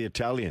 What about the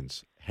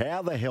Italians?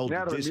 How the hell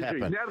did this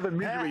happen? Now to the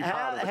misery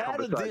part of the conversation. How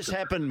did this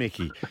happen,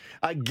 Mickey?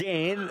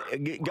 Again,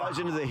 it goes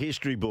into the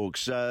history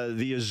books.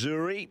 The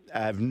Azzurri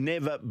have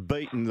never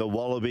beaten the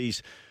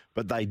Wallabies,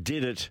 but they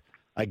did it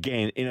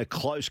again in a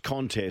close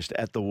contest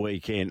at the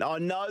weekend. I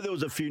know there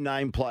was a few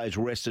name players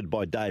rested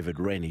by David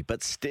Rennie,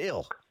 but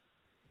still.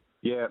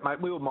 Yeah,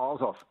 mate, we were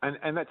miles off.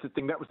 And that's the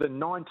thing. That was the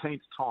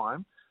 19th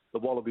time the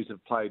Wallabies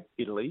have played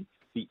Italy.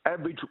 The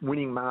average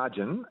winning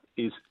margin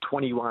is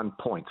 21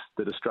 points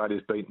that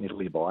Australia's beaten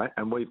Italy by,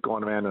 and we've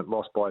gone around and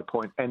lost by a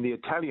point. And the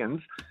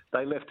Italians,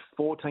 they left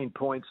 14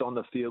 points on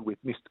the field with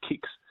missed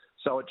kicks.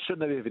 So it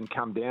shouldn't have even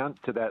come down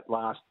to that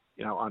last,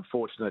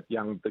 unfortunate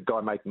the guy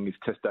making his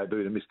test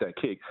debut to miss that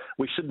kick.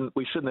 We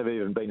shouldn't have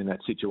even been in that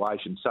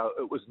situation. So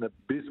it was an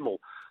abysmal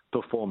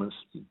performance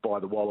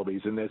by the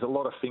Wallabies, and there's a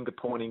lot of finger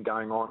pointing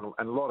going on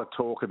and a lot of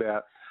talk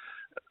about.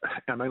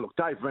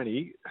 Dave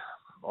Rennie.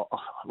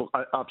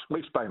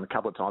 We've spoken a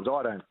couple of times.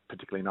 I don't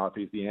particularly know if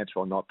he's the answer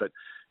or not, but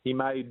he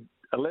made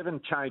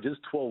 11 changes,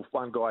 12.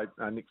 One guy,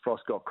 Nick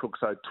Frost, got cooked,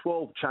 so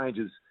 12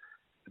 changes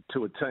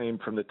to a team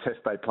from the test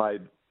they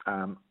played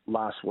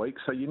last week.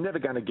 So you're never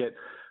going to get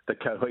the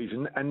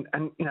cohesion. And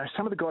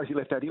some of the guys he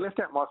left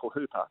out Michael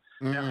Hooper.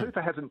 Now,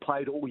 Hooper hasn't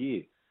played all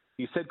year.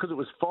 He said because it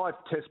was 5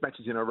 test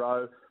matches in a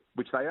row,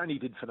 which they only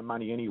did for the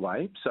money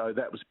anyway, so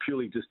that was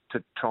purely just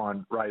to try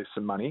and raise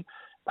some money.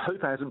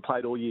 Hooper hasn't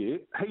played all year.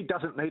 He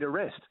doesn't need a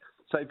rest.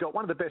 So you've got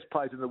one of the best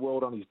players in the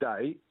world on his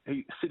day.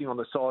 He's sitting on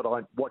the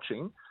sideline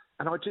watching.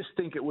 And I just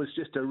think it was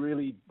just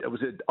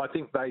I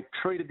think they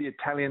treated the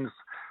Italians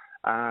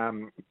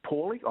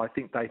poorly. I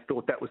think they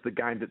thought that was the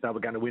game that they were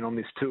going to win on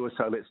this tour.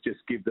 So let's just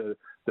give the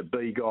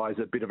B guys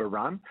a bit of a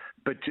run.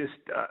 But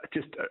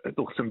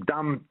some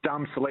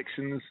dumb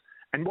selections.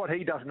 And what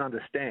he doesn't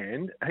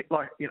understand,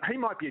 he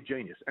might be a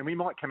genius, and we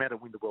might come out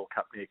and win the World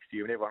Cup next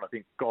year, and everyone will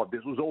think, God,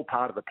 this was all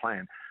part of the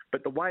plan.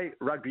 But the way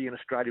rugby in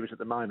Australia is at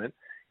the moment,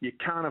 you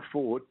can't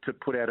afford to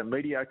put out a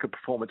mediocre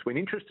performance. When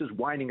interest is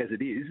waning as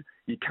it is,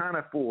 you can't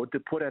afford to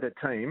put out a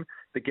team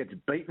that gets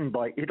beaten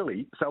by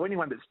Italy. So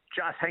anyone that's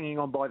just hanging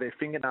on by their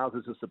fingernails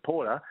as a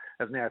supporter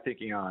is now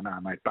thinking, oh, no,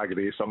 mate, bugger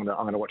this. I'm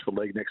going to watch the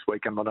league next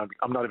week. I'm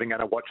not even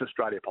going to watch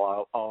Australia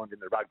play Ireland in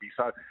the rugby.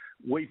 So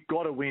we've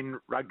got to win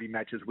rugby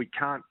matches. We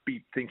can't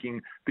be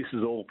thinking this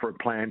is all for a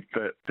plan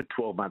for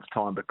 12 months'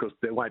 time, because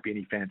there won't be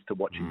any fans to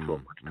watch in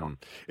 12 months' time.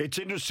 It's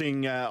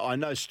interesting. I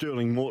know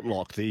Sterling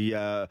Mortlock,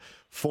 the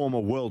former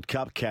World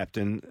Cup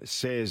captain,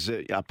 says,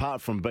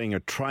 apart from being a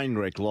train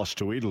wreck loss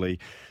to Italy,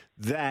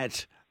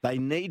 that they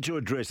need to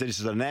address, this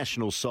is a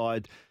national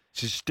side,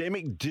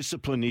 systemic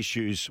discipline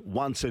issues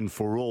once and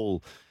for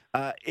all.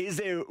 Is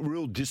there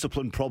real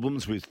discipline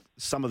problems with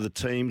some of the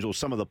teams or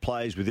some of the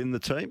players within the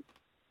team?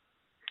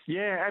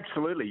 Yeah,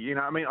 absolutely.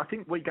 I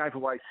think we gave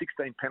away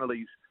 16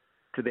 penalties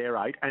to their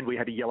 8, and we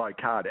had a yellow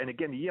card. And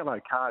again, the yellow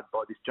card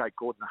by this Jake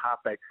Gordon, the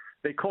halfback,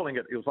 they're calling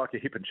it was like a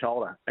hip and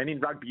shoulder. And in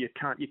rugby, you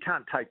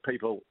can't take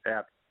people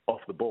out off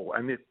the ball.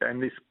 And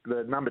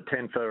the number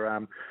 10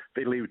 for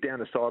Italy was down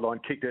the sideline,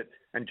 kicked it,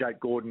 and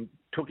Jake Gordon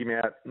took him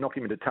out, knocked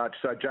him into touch.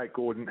 So Jake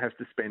Gordon has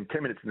to spend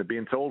 10 minutes in the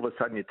bin. So all of a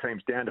sudden your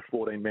team's down to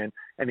 14 men,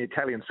 and the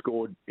Italians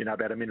scored,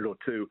 about a minute or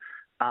two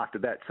after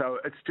that. So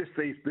it's just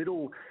these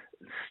little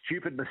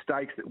stupid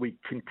mistakes that we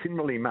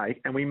continually make,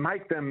 and we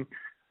make them.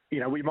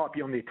 We might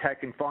be on the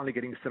attack and finally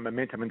getting some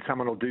momentum, and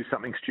someone will do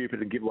something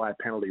stupid and give away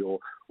a penalty, or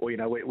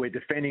we're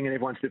defending and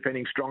everyone's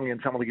defending strongly,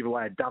 and someone will give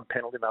away a dumb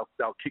penalty and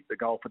they'll kick the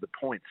goal for the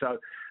point. So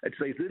it's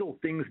these little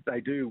things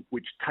they do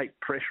which take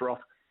pressure off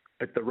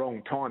at the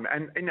wrong time.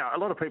 And a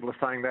lot of people are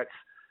saying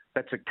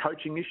that's a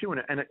coaching issue,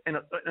 and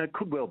it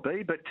could well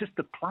be, but just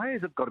the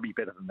players have got to be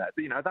better than that.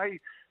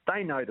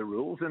 They know the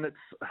rules, and it's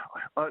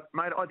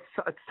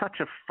such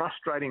a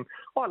frustrating.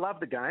 I love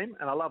the game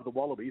and I love the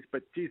Wallabies,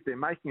 but geez, they're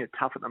making it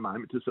tough at the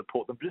moment to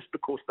support them just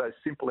because those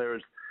simple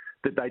errors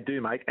that they do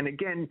make, and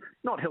again,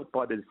 not helped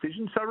by the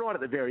decision. So right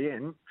at the very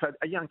end, so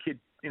a young kid,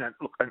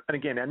 look, and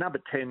again, our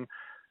number 10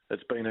 has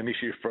been an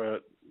issue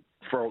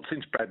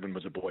since Bradman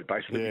was a boy,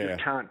 basically. Yeah. You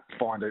can't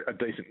find a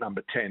decent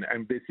number 10.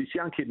 And there's this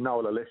young kid,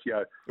 Noah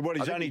Alessio. What,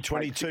 he's only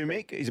 22,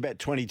 Mick? He's about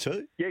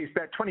 22? Yeah, he's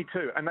about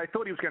 22. And they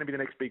thought he was going to be the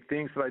next big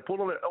thing, so they put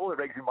all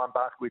their eggs in one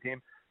basket with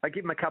him. They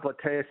give him a couple of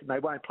tests, and they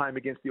won't play him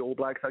against the All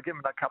Blacks. They give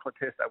him a couple of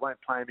tests, they won't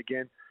play him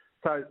again.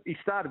 So he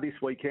started this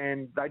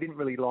weekend. They didn't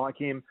really like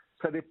him.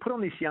 So they put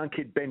on this young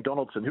kid, Ben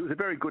Donaldson, who was a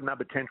very good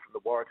number 10 from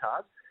the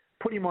Waratahs,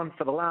 put him on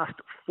for the last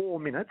 4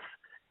 minutes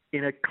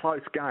in a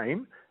close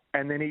game.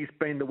 And then he's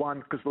been the one,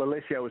 because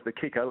Alessio was the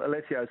kicker.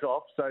 Alessio's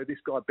off, so this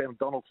guy, Ben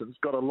Donaldson's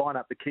got to line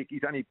up the kick.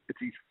 It's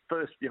his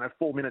first,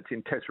 4 minutes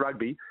in Test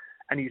rugby,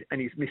 and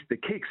he's missed the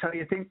kick. So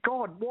you think,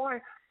 God,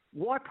 why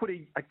put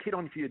a kid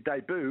on for your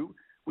debut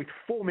with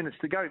 4 minutes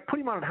to go?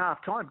 Put him on at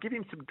half time. Give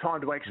him some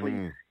time to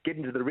actually get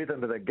into the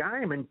rhythm of the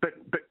game. But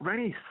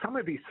Rennie, some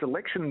of his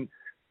selection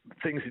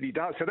things that he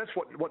does. So that's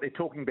what they're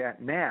talking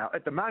about now.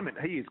 At the moment,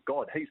 he is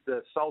God. He's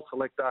the sole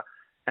selector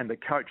and the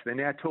coach. They're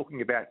now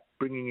talking about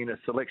bringing in a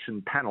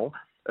selection panel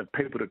of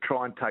people to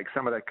try and take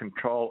some of that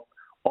control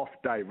off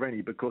Dave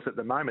Rennie, because at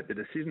the moment the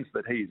decisions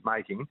that he is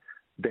making,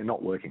 they're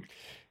not working.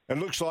 It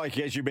looks like,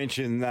 as you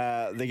mentioned,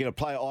 they're going to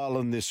play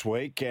Ireland this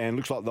week, and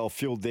looks like they'll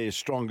field their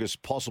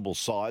strongest possible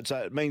side. So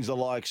it means the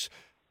likes,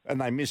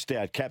 and they missed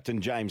out, Captain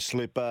James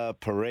Slipper,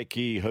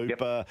 Parecki,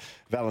 Hooper,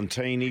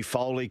 Valentini,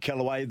 Foley,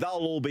 Kellaway, they'll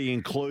all be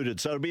included.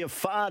 So it'll be a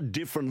far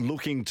different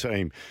looking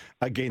team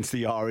against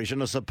the Irish,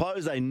 and I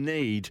suppose they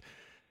need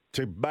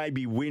to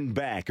maybe win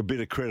back a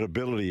bit of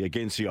credibility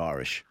against the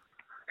Irish.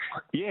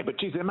 Yeah, but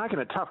geez, they're making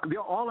it tough.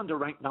 The Ireland are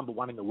ranked number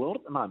 1 in the world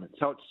at the moment,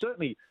 so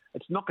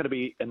it's not going to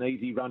be an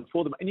easy run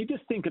for them. And you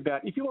just think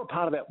about, if you're a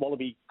part of that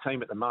Wallaby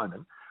team at the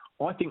moment,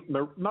 I think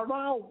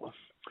morale.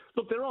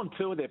 Look, they're on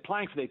tour. They're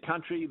playing for their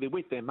country. They're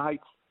with their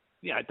mates.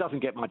 It doesn't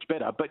get much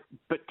better. But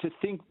to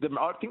think,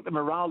 I think the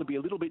morale will be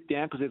a little bit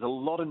down, because there's a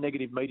lot of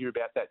negative media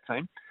about that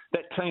team.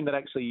 That team that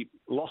actually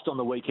lost on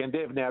the weekend,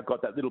 they've now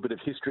got that little bit of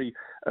history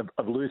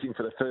of losing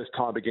for the first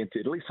time against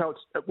Italy. So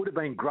it would have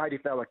been great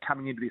if they were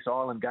coming into this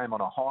Ireland game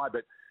on a high,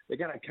 but they're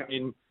going to come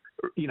in,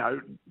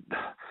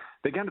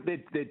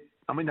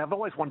 they've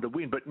always wanted to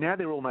win, but now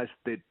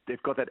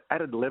they've got that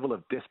added level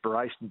of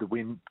desperation to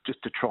win,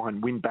 just to try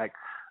and win back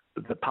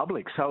the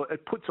public. So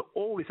it puts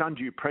all this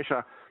undue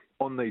pressure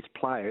on these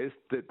players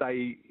that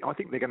I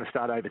think they're going to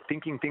start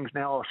overthinking things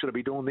now. Oh, should I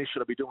be doing this?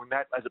 Should I be doing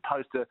that? As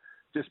opposed to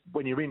just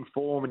when you're in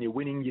form and you're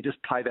winning, you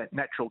just play that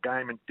natural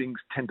game and things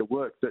tend to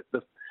work.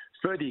 The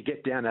further you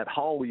get down that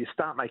hole, you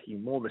start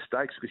making more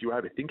mistakes because you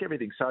overthink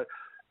everything. So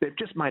they've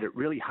just made it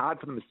really hard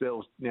for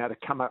themselves now to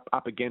come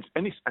up against,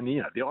 and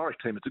the Irish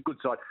team, it's a good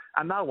side,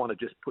 and they'll want to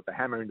just put the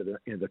hammer into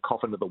the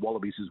coffin of the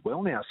Wallabies as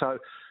well now. So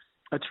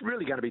it's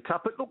really going to be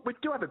tough. But look, we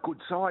do have a good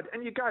side,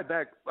 and you go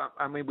back,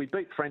 we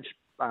beat the French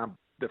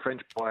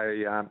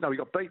we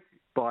got beat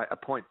by a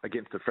point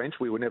against the French.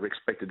 We were never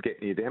expected to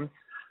get near them.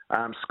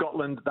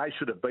 Scotland, they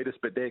should have beat us,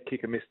 but their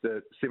kicker missed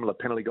a similar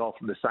penalty goal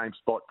from the same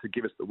spot to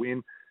give us the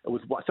win. So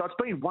it's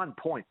been 1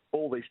 point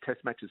all these Test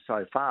matches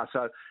so far.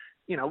 So,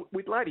 you know,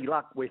 with lady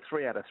luck, we're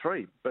 3 out of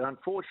 3. But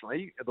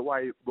unfortunately, the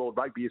way World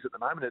Rugby is at the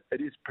moment,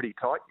 it is pretty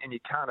tight, and you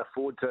can't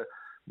afford to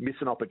miss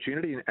an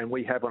opportunity, and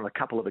we have on a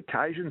couple of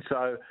occasions.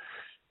 So,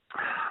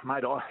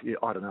 mate,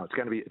 I don't know. It's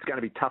going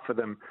to be tough for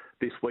them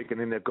this week, and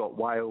then they've got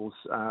Wales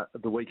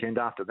the weekend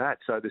after that.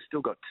 So they've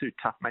still got 2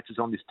 tough matches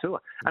on this tour.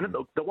 And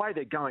the way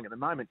they're going at the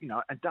moment, you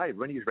know, and Dave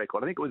Rennie's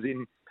record, I think it was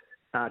in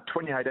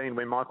 2018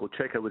 when Michael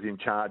Cheika was in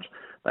charge,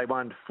 they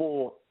won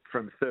 4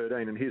 from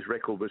 13, and his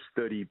record was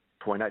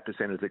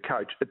 30.8% as a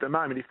coach. At the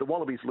moment, if the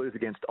Wallabies lose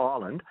against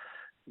Ireland,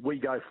 we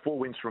go 4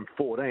 wins from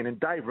 14, and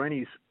Dave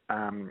Rennie's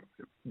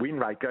win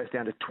rate goes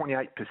down to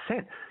 28%.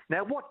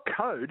 Now, what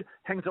code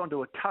hangs on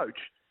to a coach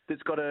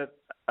that's got a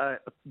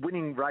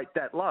winning rate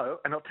that low?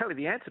 And I'll tell you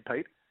the answer,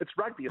 Pete. It's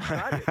Rugby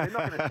Australia. They're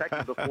not going to sack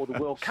them before the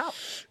World Cup.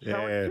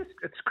 So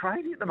it's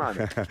crazy at the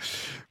moment.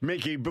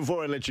 Mickey,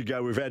 before I let you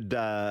go, we've had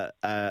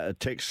a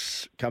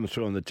text come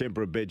through on the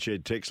Tempera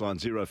Bedshed text line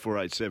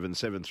 0487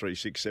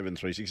 736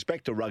 736.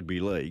 Back to rugby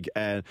league.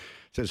 And it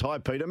says, hi,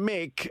 Peter.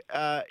 Mick,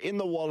 in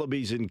the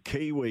Wallabies and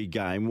Kiwi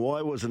game,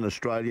 why was an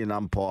Australian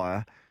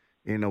umpire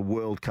in a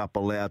World Cup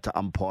allowed to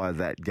umpire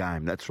that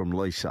game? That's from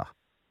Lisa.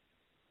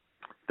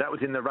 That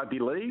was in the rugby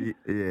league?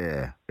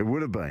 Yeah, it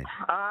would have been.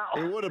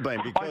 It would have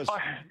been because,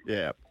 I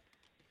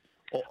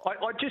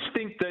just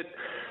think that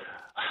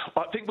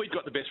I think we've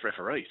got the best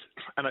referees,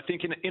 and I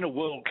think in a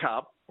World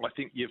Cup, I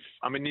think there's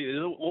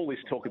all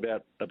this talk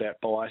about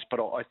bias,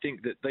 but I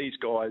think that these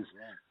guys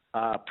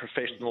are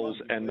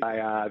professionals and they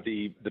are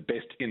the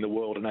best in the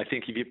world. And I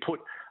think if you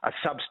put a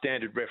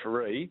substandard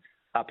referee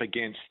up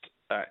against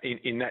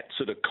in that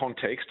sort of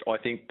context, I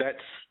think that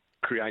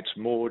creates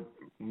more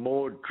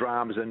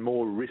dramas and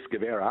more risk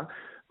of error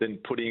than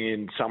putting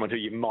in someone who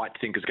you might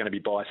think is going to be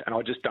biased. And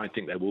I just don't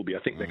think they will be. I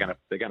think they're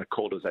going to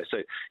call it as they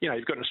see. You know,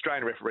 you've got an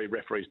Australian referee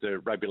referees the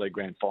Rugby League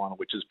Grand Final,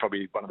 which is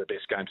probably one of the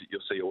best games that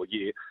you'll see all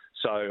year.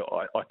 So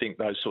I think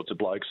those sorts of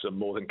blokes are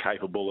more than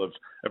capable of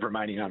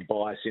remaining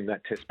unbiased in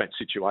that Test match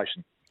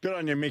situation. Good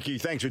on you, Mickey.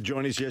 Thanks for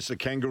joining us. Yes, the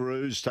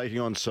Kangaroos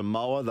taking on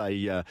Samoa.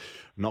 They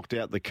knocked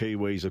out the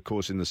Kiwis, of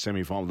course, in the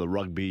semi-final of the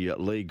Rugby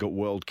League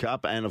World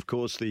Cup. And, of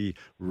course, the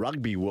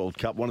Rugby World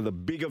Cup, one of the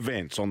big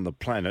events on the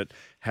planet,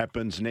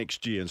 happens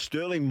next year. And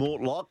Sterling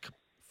Mortlock,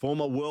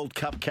 former World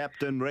Cup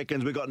captain,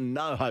 reckons we've got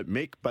no hope,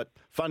 Mick, but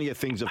funnier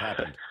things have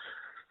happened.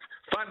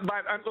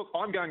 Mate, look,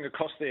 I'm going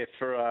across there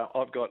for,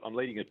 I'm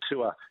leading a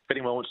tour, if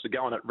anyone wants to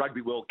go on it,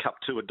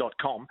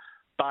 rugbyworldcuptour.com.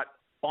 But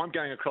I'm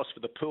going across for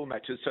the pool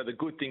matches, so the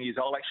good thing is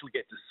I'll actually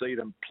get to see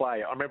them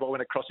play. I remember I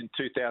went across in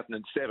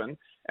 2007,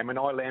 and when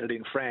I landed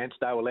in France,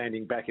 they were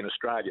landing back in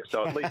Australia.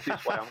 So at least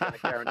this way I'm going to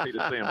guarantee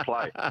to see them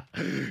play.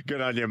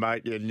 Good on you,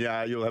 mate. And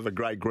you'll have a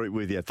great group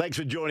with you. Thanks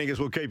for joining us.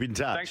 We'll keep in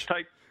touch. Thanks,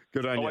 Tate.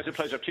 Good on you. Always a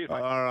pleasure. Cheers,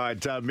 mate. All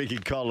right, Mickey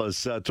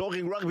Collis,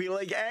 talking rugby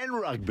league and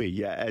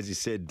rugby. As he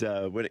said,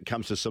 when it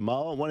comes to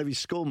Samoa, one of his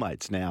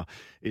schoolmates now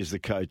is the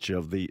coach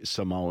of the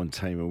Samoan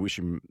team. And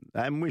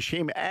wish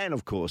him and,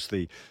 of course,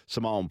 the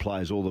Samoan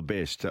players all the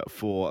best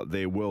for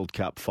their World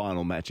Cup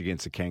final match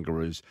against the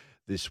Kangaroos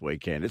this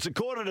weekend. It's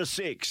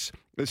 5:45.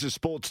 This is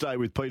Sports Day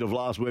with Peter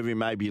Vlas, wherever you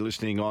may be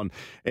listening on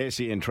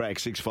SEN Track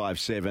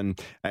 657,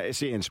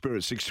 SEN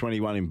Spirit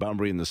 621 in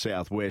Bunbury in the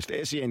southwest,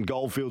 SEN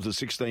Goldfields at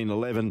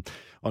 1611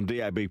 on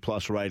DAB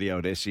Plus Radio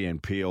at SEN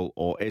Peel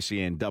or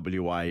SEN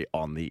WA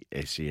on the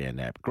SEN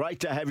app. Great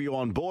to have you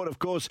on board. Of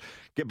course,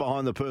 get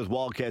behind the Perth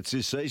Wildcats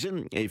this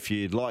season. If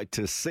you'd like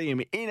to see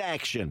them in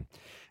action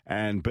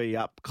and be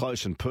up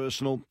close and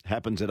personal,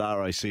 happens at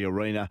RAC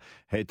Arena.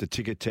 Head to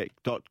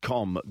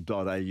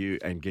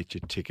tickettech.com.au and get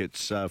your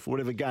tickets for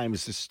whatever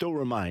games still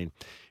remain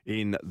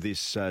in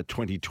this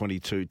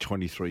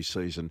 2022-23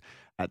 season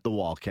at the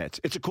Wildcats.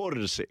 It's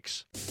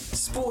 5:45.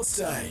 Sports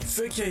Day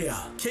for Kia.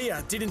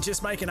 Kia didn't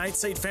just make an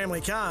 8-seat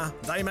family car,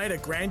 they made a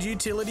grand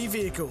utility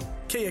vehicle.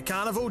 Kia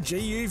Carnival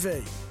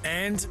GUV.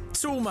 And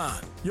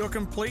Toolmart, your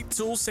complete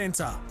tool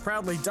centre.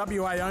 Proudly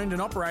WA owned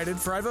and operated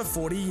for over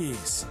 40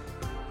 years.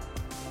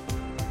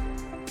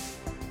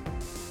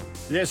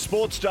 Yes,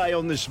 Sports Day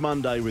on this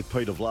Monday with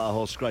Peter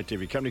Vlahos. Great to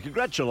have you company.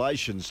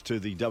 Congratulations to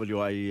the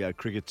WA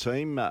cricket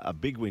team. A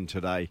big win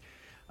today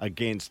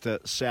against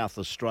South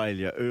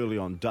Australia early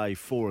on day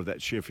 4 of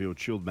that Sheffield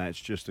Shield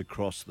match just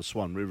across the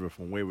Swan River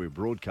from where we're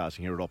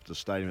broadcasting here at Optus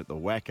Stadium at the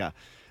Wacker.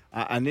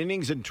 An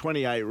innings and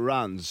 28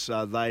 runs.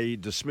 They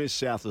dismissed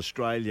South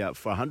Australia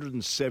for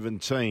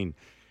 117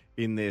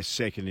 in their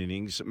second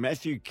innings.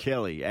 Matthew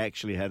Kelly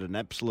actually had an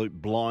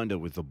absolute blinder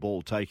with the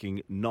ball,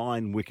 taking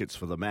 9 wickets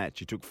for the match.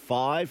 He took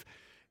 5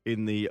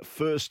 in the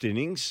first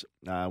innings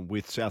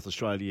with South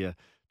Australia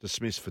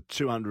dismissed for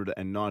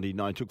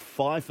 299. Took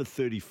 5 for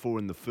 34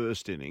 in the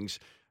first innings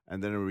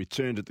and then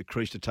returned at the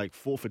crease to take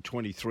 4 for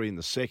 23 in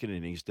the second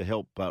innings to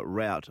help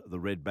rout the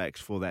Redbacks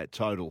for that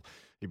total.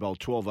 He bowled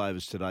 12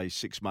 overs today,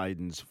 6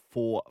 maidens,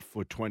 4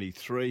 for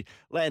 23.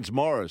 Lance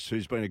Morris,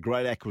 who's been a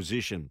great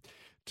acquisition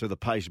to the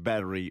pace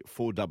battery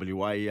for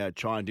WA,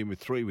 chimed in with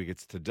 3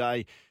 wickets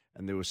today.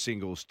 and there were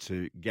singles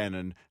to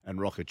Gannon and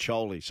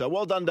Rocacholi. So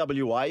well done,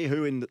 WA,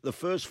 who in the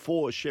first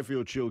 4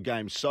 Sheffield Shield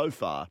games so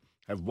far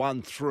have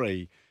won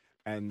 3,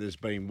 and there's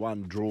been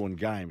 1 drawn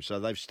game. So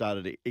they've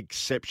started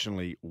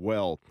exceptionally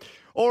well.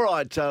 All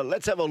right,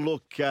 let's have a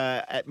look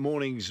at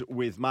Mornings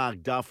with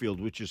Mark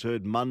Duffield, which is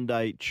heard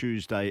Monday,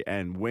 Tuesday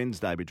and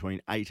Wednesday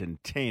between 8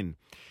 and 10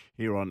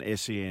 here on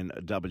SEN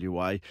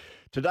WA.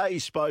 Today he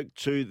spoke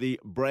to the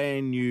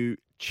brand new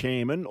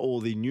chairman,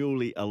 or the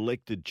newly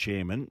elected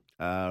chairman,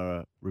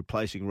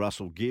 replacing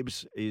Russell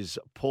Gibbs, is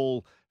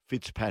Paul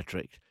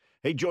Fitzpatrick.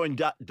 He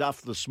joined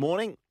Duff this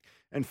morning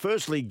and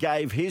firstly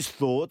gave his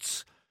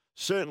thoughts,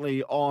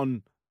 certainly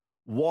on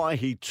why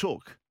he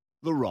took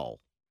the role.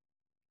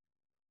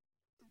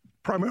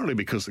 Primarily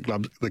because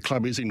the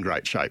club is in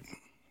great shape,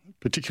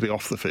 particularly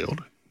off the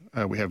field.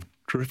 We have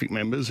terrific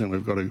members, and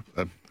we've got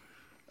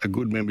a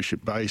good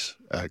membership base,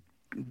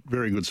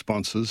 very good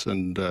sponsors,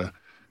 and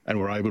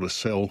we're able to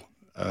sell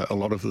a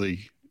lot of the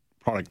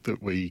product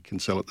that we can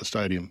sell at the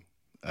stadium,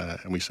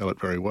 and we sell it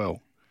very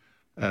well.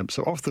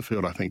 So off the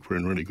field, I think we're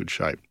in really good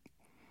shape.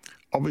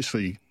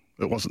 Obviously,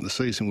 it wasn't the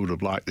season we would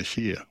have liked this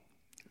year,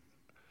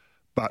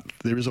 but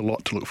there is a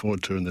lot to look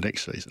forward to in the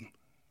next season.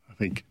 I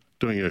think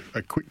doing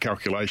a quick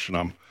calculation,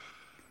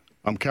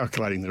 I'm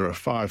calculating there are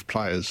 5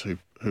 players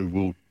who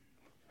will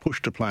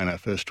push to play in our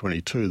first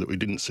 22 that we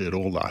didn't see at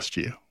all last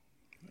year.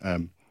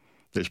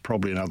 There's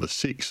probably another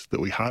 6 that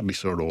we hardly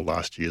saw at all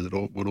last year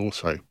that would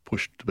also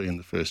push to be in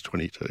the first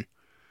 22.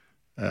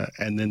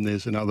 And then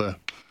there's another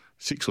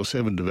 6 or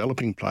 7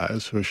 developing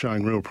players who are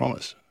showing real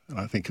promise. And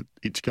I think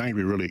it's going to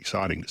be really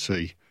exciting to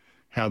see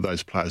how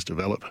those players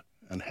develop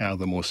and how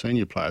the more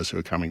senior players who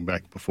are coming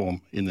back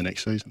perform in the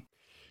next season.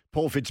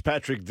 Paul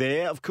Fitzpatrick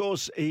there. Of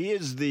course, he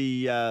is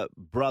the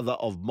brother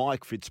of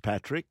Mike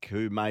Fitzpatrick,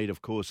 who made,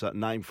 of course, a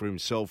name for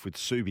himself with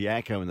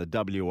Subiaco in the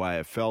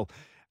WAFL,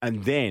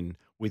 and then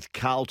with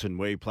Carlton,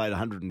 where he played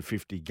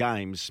 150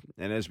 games.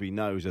 And as we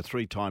know, he's a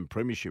 3-time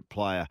premiership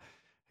player.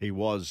 He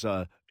was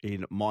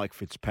in Mike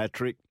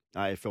Fitzpatrick,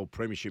 AFL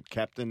premiership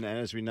captain, and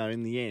as we know,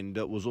 in the end,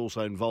 was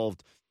also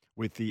involved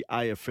with the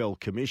AFL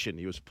Commission.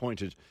 He was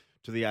appointed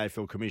to the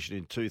AFL Commission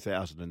in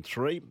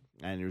 2003,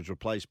 and he was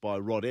replaced by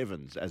Rod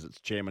Evans as its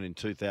chairman in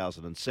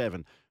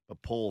 2007.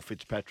 But Paul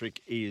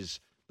Fitzpatrick is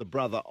the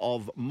brother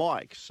of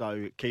Mike,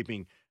 so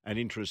keeping an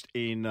interest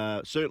in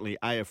certainly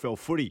AFL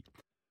footy.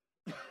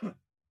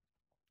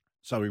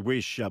 So we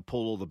wish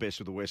Paul all the best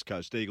with the West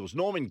Coast Eagles.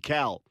 Norman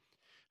Cal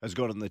has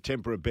got on the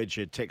Tempera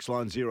Bedshed text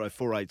line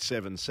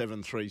 0487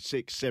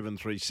 736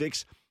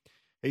 736.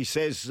 He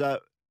says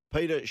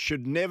Peter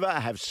should never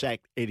have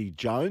sacked Eddie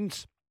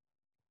Jones,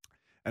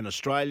 and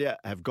Australia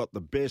have got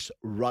the best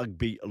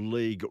rugby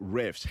league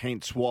refs,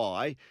 hence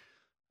why,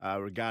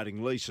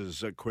 regarding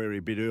Lisa's query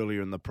a bit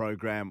earlier in the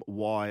program,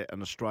 why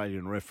an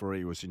Australian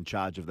referee was in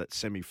charge of that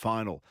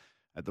semi-final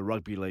at the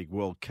Rugby League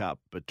World Cup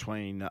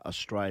between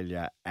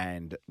Australia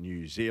and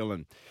New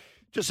Zealand.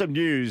 Just some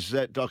news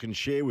that I can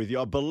share with you.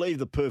 I believe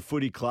the Perth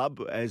Footy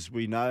Club, as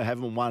we know,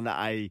 haven't won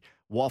a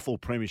waffle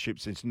premiership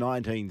since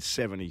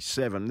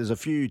 1977. There's a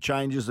few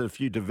changes and a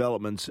few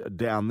developments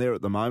down there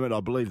at the moment. I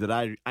believe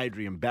that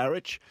Adrian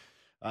Barrich,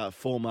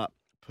 former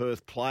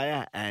Perth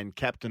player and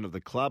captain of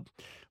the club,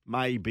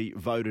 may be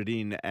voted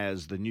in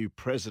as the new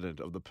president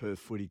of the Perth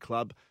Footy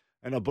Club.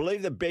 And I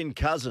believe that Ben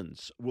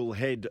Cousins will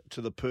head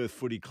to the Perth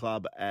Footy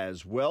Club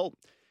as well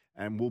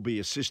and will be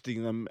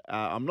assisting them.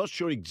 I'm not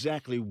sure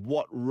exactly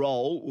what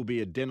role will be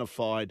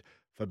identified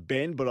for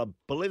Ben, but I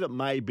believe it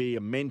may be a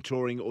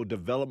mentoring or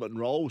development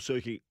role,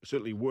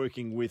 certainly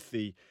working with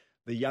the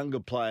younger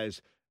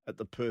players at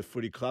the Perth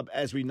Footy Club.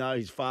 As we know,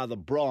 his father,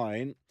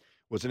 Brian,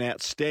 was an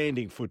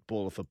outstanding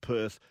footballer for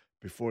Perth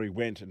before he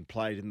went and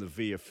played in the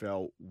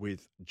VFL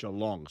with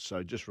Geelong.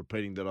 So just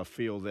repeating that, I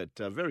feel that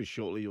very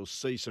shortly you'll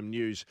see some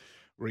news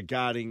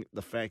regarding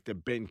the fact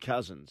that Ben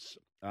Cousins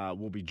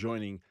will be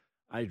joining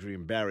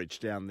Adrian Barrich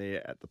down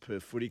there at the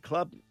Perth Footy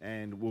Club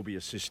and will be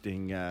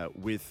assisting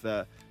with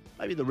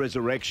maybe the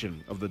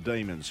resurrection of the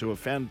Demons, who have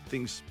found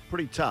things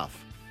pretty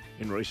tough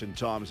in recent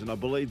times. And I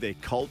believe their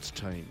Colts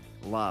team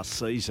last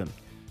season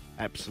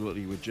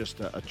absolutely were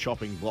just a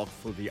chopping block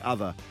for the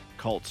other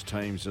Colts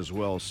teams as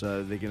well.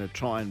 So they're going to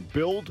try and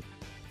build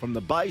from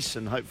the base,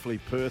 and hopefully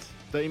Perth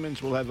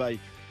Demons will have a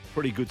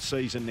pretty good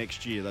season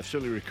next year. They've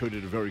certainly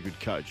recruited a very good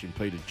coach in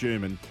Peter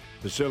German.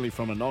 But certainly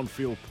from an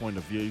on-field point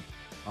of view,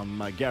 I'm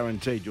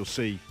guaranteed you'll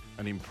see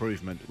an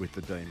improvement with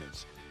the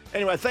Demons.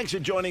 Anyway, thanks for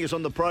joining us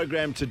on the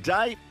program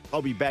today.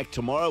 I'll be back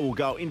tomorrow. We'll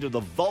go into the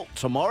vault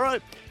tomorrow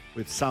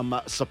with some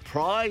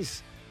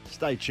surprise.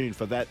 Stay tuned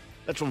for that.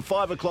 That's from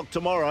 5 o'clock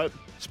tomorrow.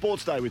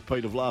 Sports Day with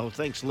Peter Vlaho.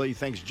 Thanks, Lee.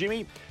 Thanks,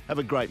 Jimmy. Have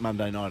a great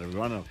Monday night,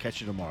 everyone. I'll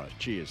catch you tomorrow.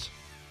 Cheers.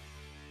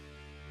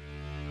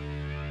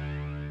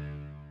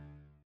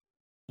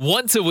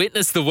 Want to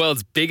witness the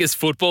world's biggest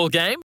football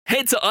game?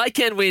 Head to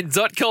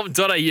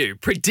iCanWin.com.au,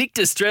 predict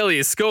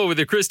Australia's score with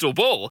a crystal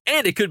ball,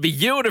 and it could be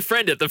you and a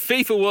friend at the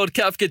FIFA World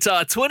Cup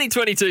Qatar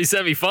 2022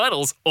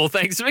 semi-finals, all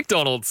thanks to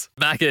McDonald's.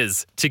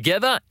 Maccas,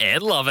 together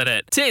and loving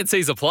it.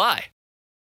 TNCs apply.